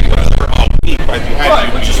either because they're all beef right behind right,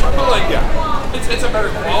 you. which is, but like, it's a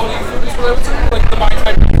better quality food is what I would say. Like, the Mai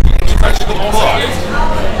Tai, especially the But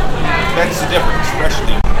that's the difference,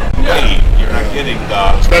 especially you're not getting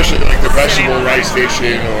the... Especially like the vegetable rice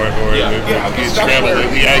station or the scrambled,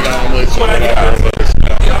 the egg omelets or whatever.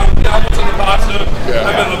 The omelets and the pasta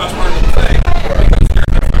have been the best part of the buffet. Because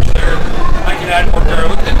they're fresh there. I can add more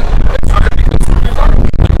garlic. And it's hard because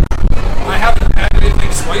I haven't had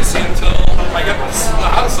anything spicy until I got the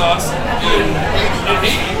hot sauce in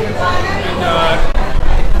Haiti. And,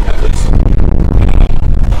 at least.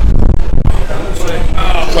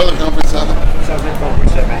 Southern Conference 7. Southern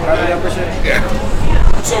Conference 7. Yeah.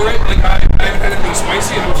 So right, like I haven't had anything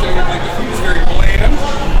spicy, and I'm saying like the food is very bland.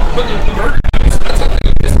 But the burger, that's something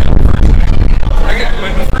that is kind of I get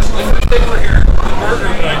the first day we're here, the burger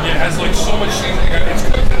that I get has like so much seasoning. It's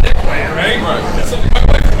cooked in Nick plant, right? Right. That's something my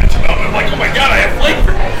wife mentioned about. I'm like, oh my god, I have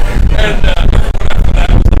flavor. And after that,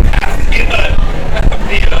 was like half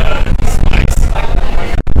the spice.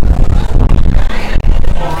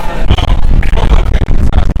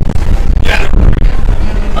 Yeah.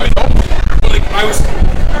 I was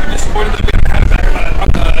disappointed that we haven't had it back on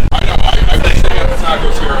the. I know. I've been sitting at the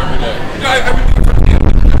tacos here every day. Yeah, I've been doing tortilla.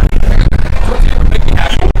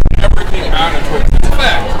 Everything out of tortilla. It's a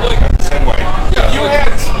fact. Really, the same way. Yeah, you had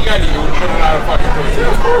spaghetti. You would put it out of fucking tortilla.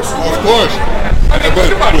 Of course. Of course. I mean,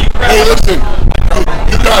 But hey, listen,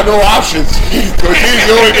 you got no options. Tortilla's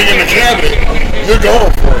the only thing in the cabinet. You're going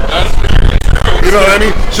for it. That's very true. You know what I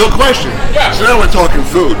mean? So, question. Yeah. So now we're talking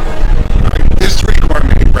food. There's 3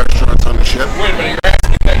 gourmet restaurants on the ship. Wait a minute, you're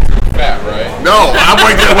asking that you're fat, right? No, I'm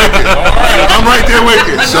right there with you. I'm right there with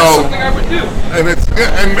you. That's So, something I would do. and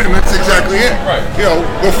that's exactly it. Right. You know,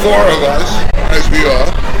 the 4 of us, as we are,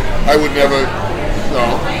 I would never. No.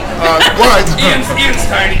 But Ian's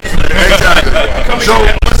tiny. exactly. So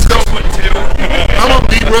let's go. I'm a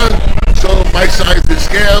Libra, so my size is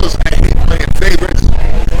scales. I hate playing favorites.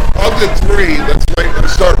 Of the 3, let's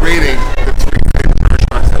start rating the 3 favorite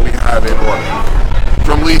restaurants that we have in order.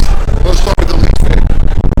 From least, let's start with the least favorite.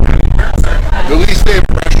 The least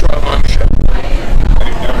favorite restaurant on the ship.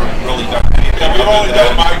 We've never really done anything. We've only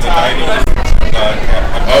done my time.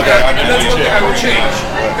 Okay. And that's one thing I would change.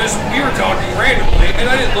 Because we were talking randomly, and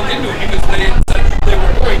I didn't look into it because they said they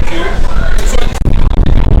were going to. So I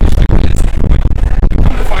just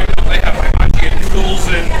come to find out they have hibachi and noodles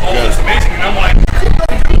and all this amazing, and I'm like,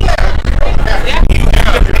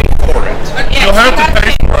 You'll have to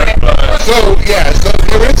pay for it. So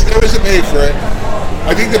there is a pay for it.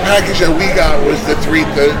 I think the package that we got was the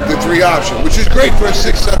three option, which is great for a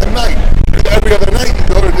 6-7 night. Every other night you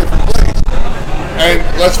go to a different place. And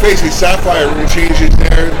let's face it, Sapphire Room changes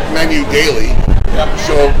their menu daily.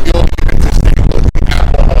 So you'll get to Staples,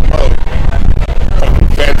 Apple Road.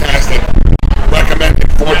 Fantastic. Recommend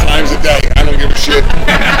it 4 times a day. I don't give a shit.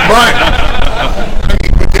 But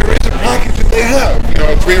there is a package that they have.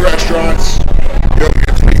 3 restaurants. You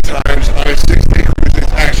get 3 times on a 6-day cruise. It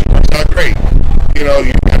actually works out great. You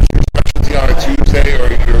have your specialty on a Tuesday or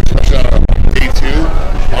your specialty on a day 2.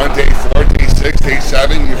 On day 4, day 6, day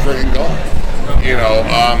 7, you're freaking gone.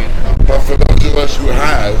 But for those of us who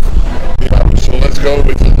have, so let's go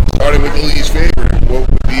with starting with the least favorite. What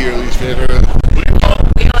would be your least favorite?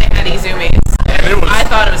 We only had Izumi's. I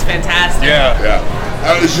thought it was fantastic. Yeah.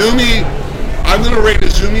 Izumi, I'm going to rate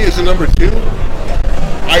Izumi as a number 2.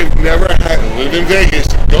 I've never had, live in Vegas,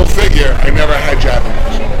 go figure, I never had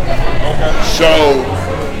Japanese. Okay. So,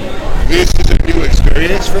 this is a new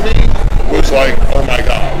experience for me. It was like, oh my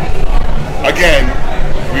God. Again,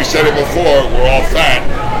 we said it before, we're all fat.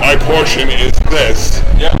 My portion is this.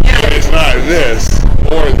 Yeah. It is not this,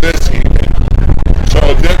 or this even. So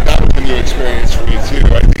that was a new experience for me too.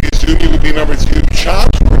 I think Izumi would be number 2.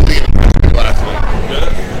 Chops really impressed me last night.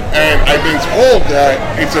 And I've been told that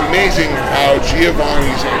it's amazing how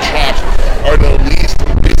Giovanni's and Chops are the least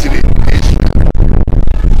visited district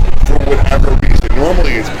for whatever reason.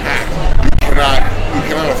 Normally it's packed. You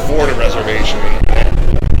cannot afford a reservation.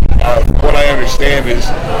 What I understand is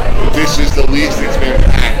this is the least it's been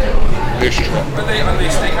packed this trip. Are they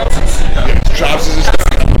steakhouses? Yes, Chops is a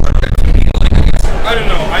steakhouse. I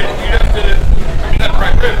don't know. You'd have to. That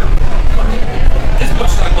prime rib. As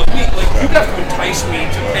much as I love meat, you'd have to entice me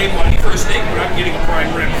to pay money for a steak when I'm getting a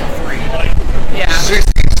prime rib for free.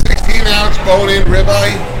 16-ounce bone-in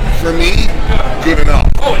ribeye for me, good enough.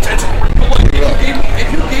 Oh, it's if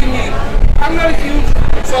you gave me, I'm not a huge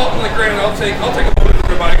salt and granted, I'll take a bone-in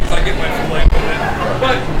ribeye because I get my fillet with it.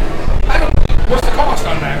 But I don't. What's the cost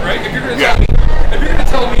on that, right? If you're gonna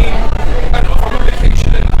tell me, I don't know, if I'm on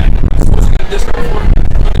vacation and I'm supposed to get a discount for it.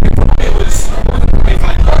 It was more than $25.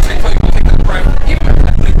 I tell you, we'll take that prime. Even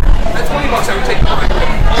at $20, I would take the prime rib.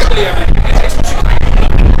 All day, everything. It takes much time.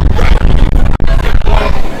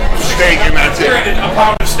 Steak and that's it. A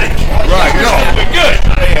pound of steak. Right, no. Good.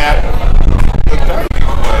 They had the dining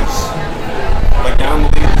was like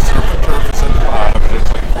normally the surf and turf is at the bottom and it's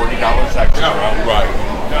like $40 extra. Right.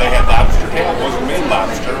 They had lobster tail. It wasn't main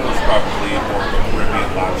lobster. It was probably more of a Caribbean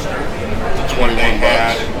lobster. It's $21. They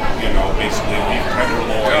had, basically a beef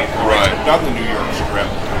tenderloin. Right. Done the New York strip.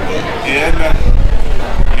 In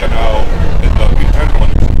the beef tenderloin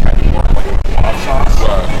was kind of more like a hot sauce.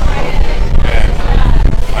 Right. And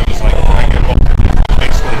I was like, I get both.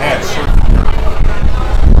 Basically had surf and turf.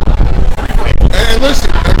 And listen,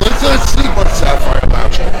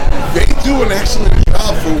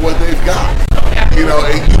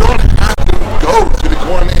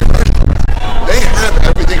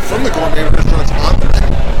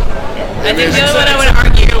 I think the other one I would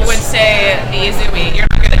argue would say the Izumi. You're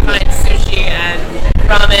not going to find sushi and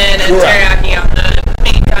ramen and teriyaki on the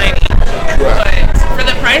main dining. But for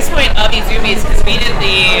the price point of Izumi's, because we did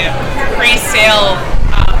the pre-sale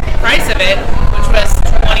price of it, which was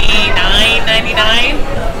 $29.99,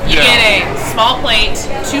 you get a small plate,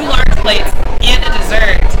 2 large plates, and a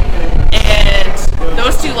dessert. And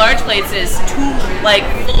those 2 large plates is 2 like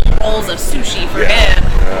full bowls of sushi for him.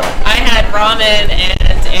 I had ramen and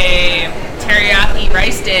a teriyaki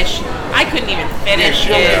rice dish. I couldn't even finish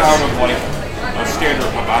it. Out of like a standard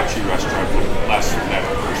hibachi restaurant for less than that.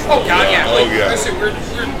 Oh God, yeah. Like, I said, we're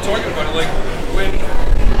talking about it. Like when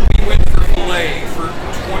we went for filet for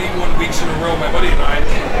 21 weeks in a row, my buddy and I,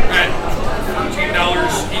 at $13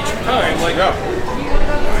 each time. Like,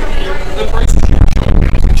 the price is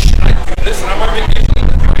should I do this? And I'm on vacation and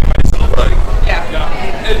I'm by myself. Like, yeah.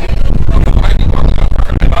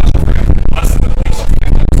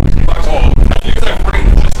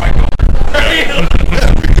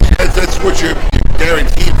 And that's what you're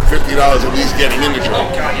guaranteed for $50 at least getting in the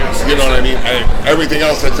job. You know what I mean? Everything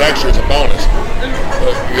else that's extra is a bonus.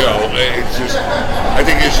 You know, it's just, I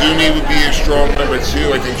think Izumi would be a strong number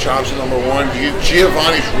 2. I think Chops is number 1.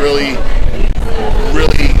 Giovanni's really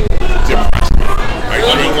depressed me.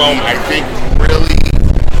 I think really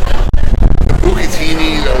the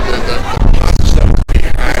bucatini, the pasta stuff we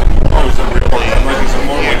had was really. Is it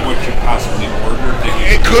more like what you possibly ordered?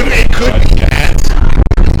 It could be that.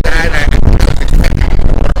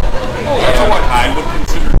 That's what I would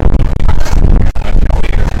consider.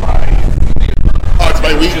 It's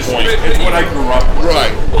my weak point. It's what I grew up with.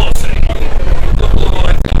 Right. What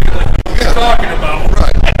you're talking about.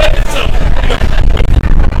 Right. So,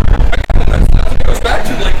 that goes back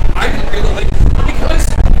to, like, I didn't really like, because,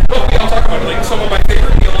 well, we all talk about it, like, some of my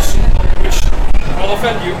favorite meals, which I'll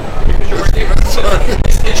offend you, because you're my favorite,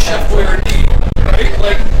 is Chef Boyardee, right?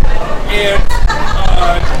 Like, and,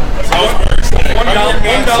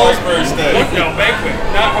 $1 steak. No, banquet,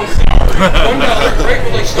 not hungry. $1, right?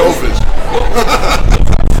 Like, Stouffer's.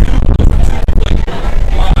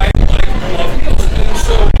 I love meals, and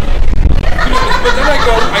so, but then I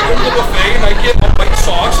go to the buffet and I get a white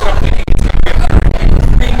sauce, and I'm thinking it's gonna be a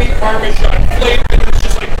cream meat Parmesan flavor, and it's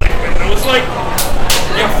just like liquid. And it was like,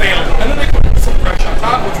 you failed. And then they put some fresh on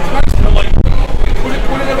top, which was nice. And I'm like, put it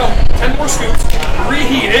in about 10 more scoops,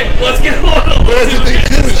 reheat it, let's get a little. But that's the thing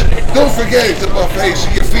too, is don't forget it's a buffet, so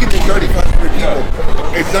you're feeding 3,500 people.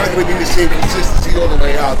 It's not going to be the same consistency all the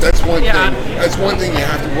way out. That's one thing. That's one thing you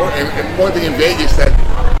have to work. And one thing in Vegas that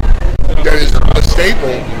is a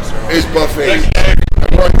staple is buffets. And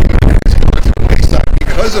one thing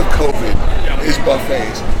because of COVID is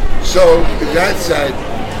buffets. So that said,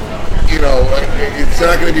 you know, it's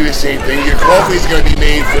not going to be the same thing. Your coffee is going to be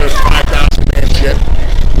made for 5,000 man ship.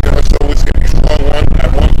 You know, so it's going to be strong one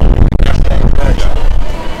at one point.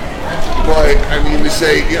 But I mean to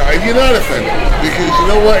say, you know, you're not offended because you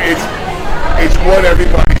know what? It's what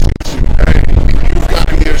everybody sees. And you've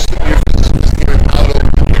gotten your skin out over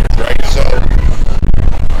the years, right? So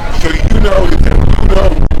you know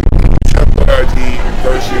Chef Boyardee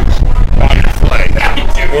versus Bobby Flay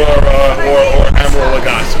or Emeril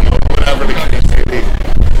Lagasse, whatever the case may be.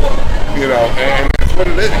 You know, and that's what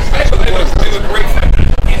it is. That's what it was. He's a great friend.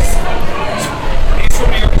 He's from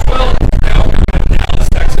New York as well. Now in Dallas,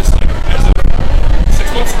 Texas, like as of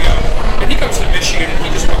 6 months ago, and he comes to Michigan and he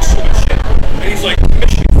just talks so much shit. And he's like,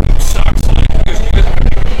 Michigan food sucks. Like, he goes, you guys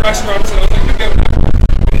have restaurants, and I was like, maybe I'm not.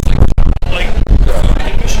 And he's like the food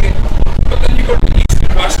in Michigan. But then you go to the East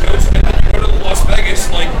and West Coast, and then you go to Las Vegas.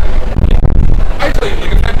 Like, I tell you,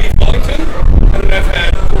 like I've had beef Wellington, and then I've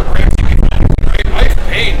had Gordon Ramsay beef Wellington. Right? I've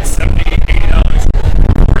paid $70, $80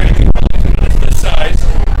 for a beef Wellington that's this size,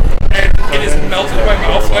 and it is melted in my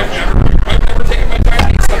mouth. I've never taken my time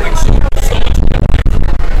to eat something so much in my life.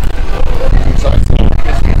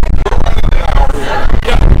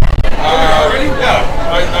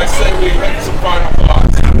 I say we make some final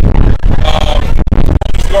thoughts.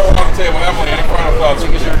 Let's go around the table. Emily, any final thoughts?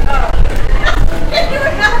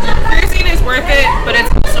 Cruising is worth it, but it's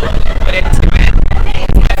also what you put into it.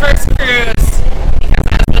 My first cruise, because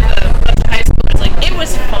I was with a bunch of high schoolers, like, it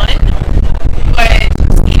was fun, but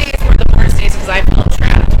ski days were the worst days because I felt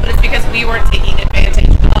trapped. But it's because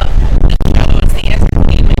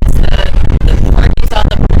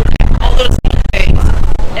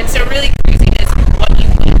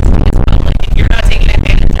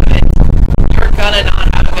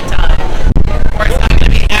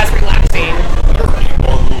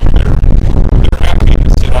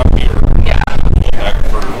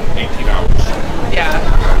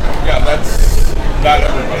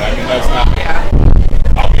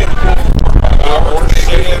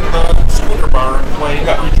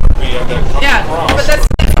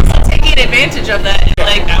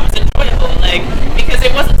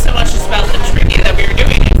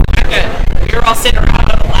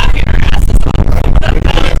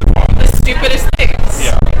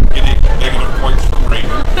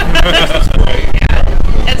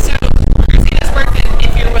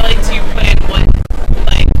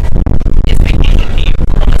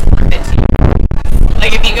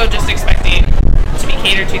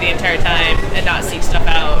your to the entire time and not seek stuff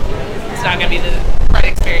out, it's not going to be the right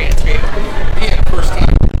experience for you. Yeah, first time.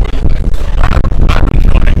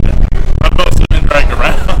 I'm mostly been dragged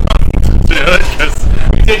around to it because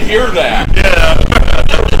We did hear that. yeah,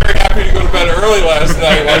 I was very happy to go to bed early last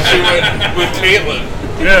night while she went with Caitlin.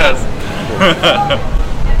 yes.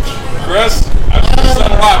 Chris, I've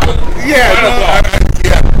said a lot, but Yeah, final thoughts.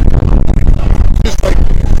 yeah. Just like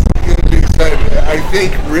you said, I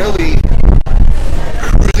think really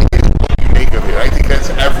cruising is what you make of it. I think that's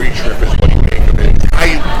every trip is what you make of it. How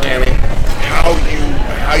you plan it,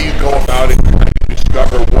 how you go about it, how you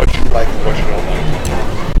discover what you like and what you don't like.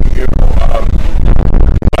 You know,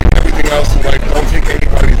 like everything else in life, don't take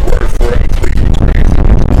anybody's word for it until you experience it.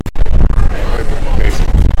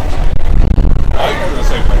 Basically. I feel the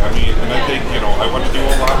same way. I mean, and I think, you know, I want to do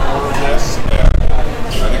a lot more of this, and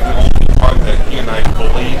I think the only part that he and I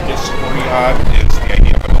fully disagree on is the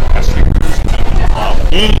idea of an Alaskan cruise. To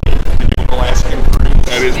do an Alaskan cruise.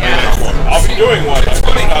 That is my next one. I'll be doing one.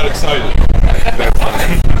 I'm not excited.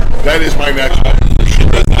 That is my next one. It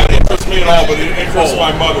does not interest me at all, but it interests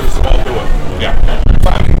my mother, so I'll do it. Yeah.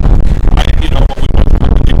 You know, we want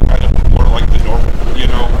to do kind of more like the North, you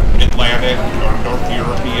know, Atlantic or North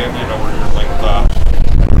European, you know, where you're like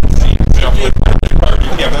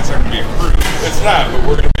yeah, that's not going to be a cruise. It's not, but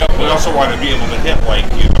we're going to be up We there. also want to be able to hit, like,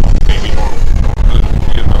 you know, maybe more,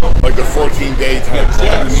 you know, Like the 14-day type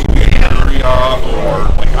area, or,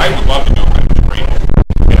 like, I would love to do a Mediterranean.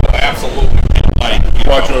 You know, absolutely. Like, you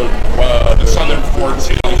Watch know, the the Southern Forts,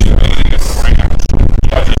 you know, Vegas, France.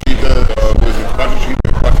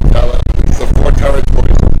 It's the four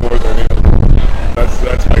territories of Northern Italy. That's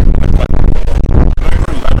my plan. And I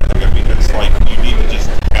agree with everything. I mean, it's like, you need to just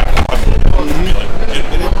have fun with it.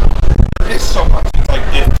 There is so much. It's like,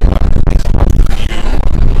 if it's fun for you,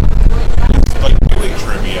 it's like doing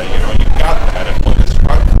trivia, you know, you've got that. And when it's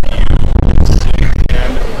fun for you, sitting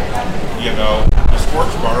in, you know, the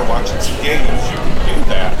sports bar watching some games, you can do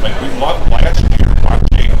that. Like, we loved last year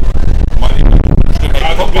watching Monday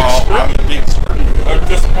Night Football on the big screen. I'm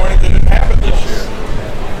disappointed that it happened this year.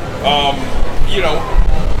 You know,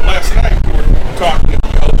 last night we were talking to the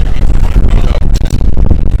LGBT,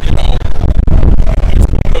 you know, it's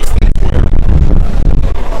one of those things where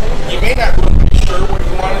you may not really be sure what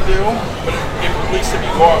you want to do, but at least if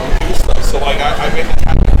you go out and do stuff. So, like, I made the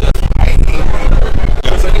comment that I hate people.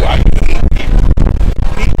 Because I do, I hate people.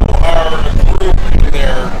 People are a group and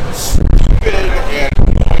they're stupid and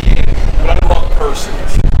annoying, but I love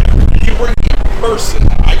persons. If you bring me a person,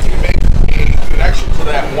 I can make a connection to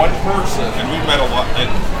that one person. And we've met a lot. And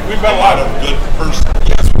we've met a lot of good persons.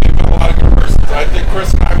 Yes, we've met a lot of good persons. I think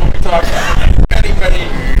Chris and I will be talking many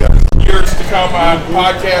years to come on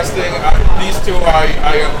podcasting. These two,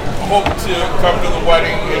 I hope to come to the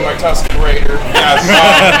wedding in my Tuscan Raider. Yes,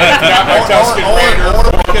 not my Tuscan Raider, or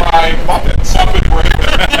my Muppet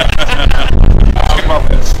Raider.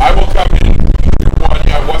 I will come in one.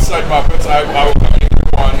 Yeah, West Side Muppets. I will come in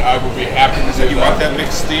one. I will be happy to So do you that. want that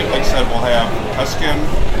mixed theme? Like I said, we'll have Tuscan,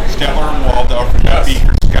 Stellar, and Waldorf, and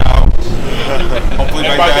Beaker Scouts. Hopefully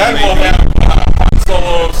And by then then we'll maybe, have Han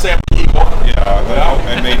Solo, Sam Eagle.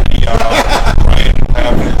 and maybe Ryan will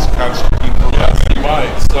have his Constantine. Yes, he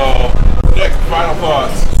might. So, Nick, final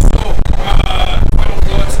thoughts. Final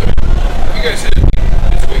thoughts. You guys hit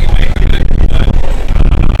it's what you make of it.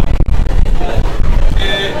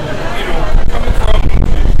 You know, coming from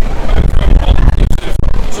all inclusive.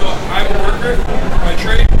 So I'm a worker by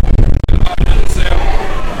trade. I didn't say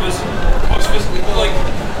I was physically, but like,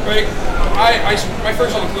 right? My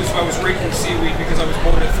first all inclusive, I was raking seaweed because I was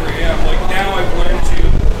bored at 3 a.m. Like now I've learned to.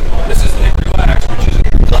 This is Nick Relax, which is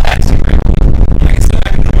relaxing. Right? Like I said, I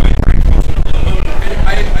enjoy it. Right? And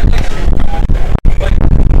I like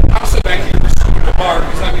I'll sit back here and smoke at the bar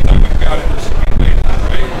because that means I'm out of this later,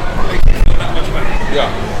 right? Makes me feel that much better. Yeah.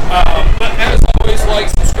 But as always, like,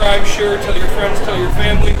 subscribe, share, tell your friends, tell your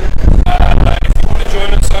family. If you want to join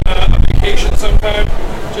us on a vacation sometime,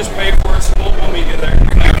 just pay for it, so we'll meet you there.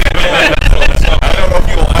 I don't know if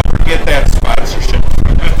you'll ever get that sponsorship.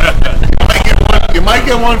 You might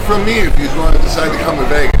get one from me if you want to decide to come to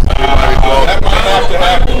Vegas. That might have to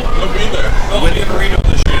happen. You'll be there. I'll be in Reno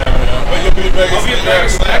this year. But you'll be in Vegas. I'll be in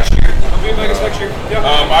Vegas next year. I'll be in Vegas next year. Yeah.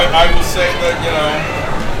 I will say that, you know,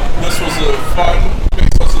 this was a fun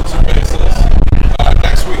Bezos and Cervezas.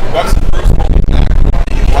 Next week, Bucks and Bruce will be back.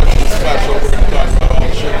 Watch the special. We're going to talk about all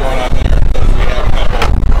the shit going on there. Because we have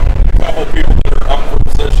a couple people that are up for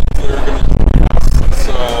positions that are going to join us.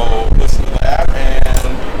 So listen to that. And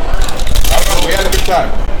I don't know, we had a good time.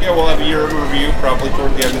 Yeah, we'll have a year in review probably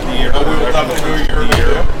toward the end of the year. Oh, we will definitely do a year in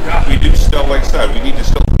review. We do still, like I said, we need to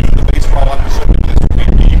still do the baseball episode this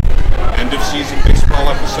week.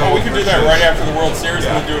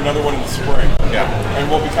 do another one in the spring. Yeah. And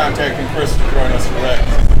we'll be contacting Chris to join us for that.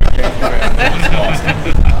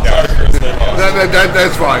 Sorry, Chris, they lost.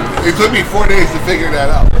 That's fine. It took me 4 days to figure that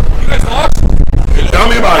out. You guys lost? Tell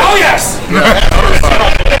me about it. Oh, yes!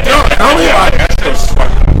 Tell me about it.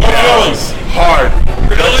 Phillies. Hard.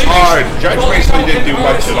 Really? Hard. Judge basically didn't do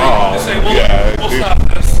much at all. We'll stop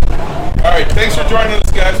this. All right, thanks for joining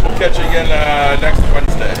us, guys. We'll catch you again next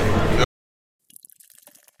Wednesday.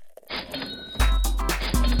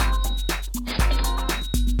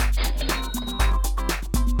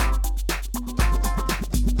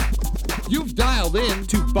 You've dialed in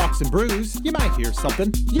to Box and Brews. You might hear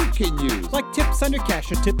something you can use, like tips on your cash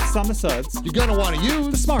or tips on the suds. You're gonna want to use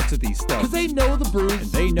the smarts of these stuff, because they know the brews,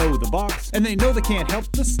 and they know the box, and they know they can't help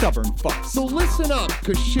the stubborn fucks. So listen up,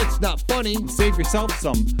 cause shit's not funny. Save yourself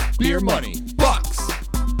some beer money, bucks,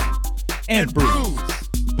 and brews.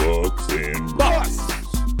 Bucks and Bucks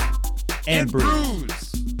brews. and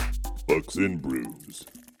brews. Bucks and brews.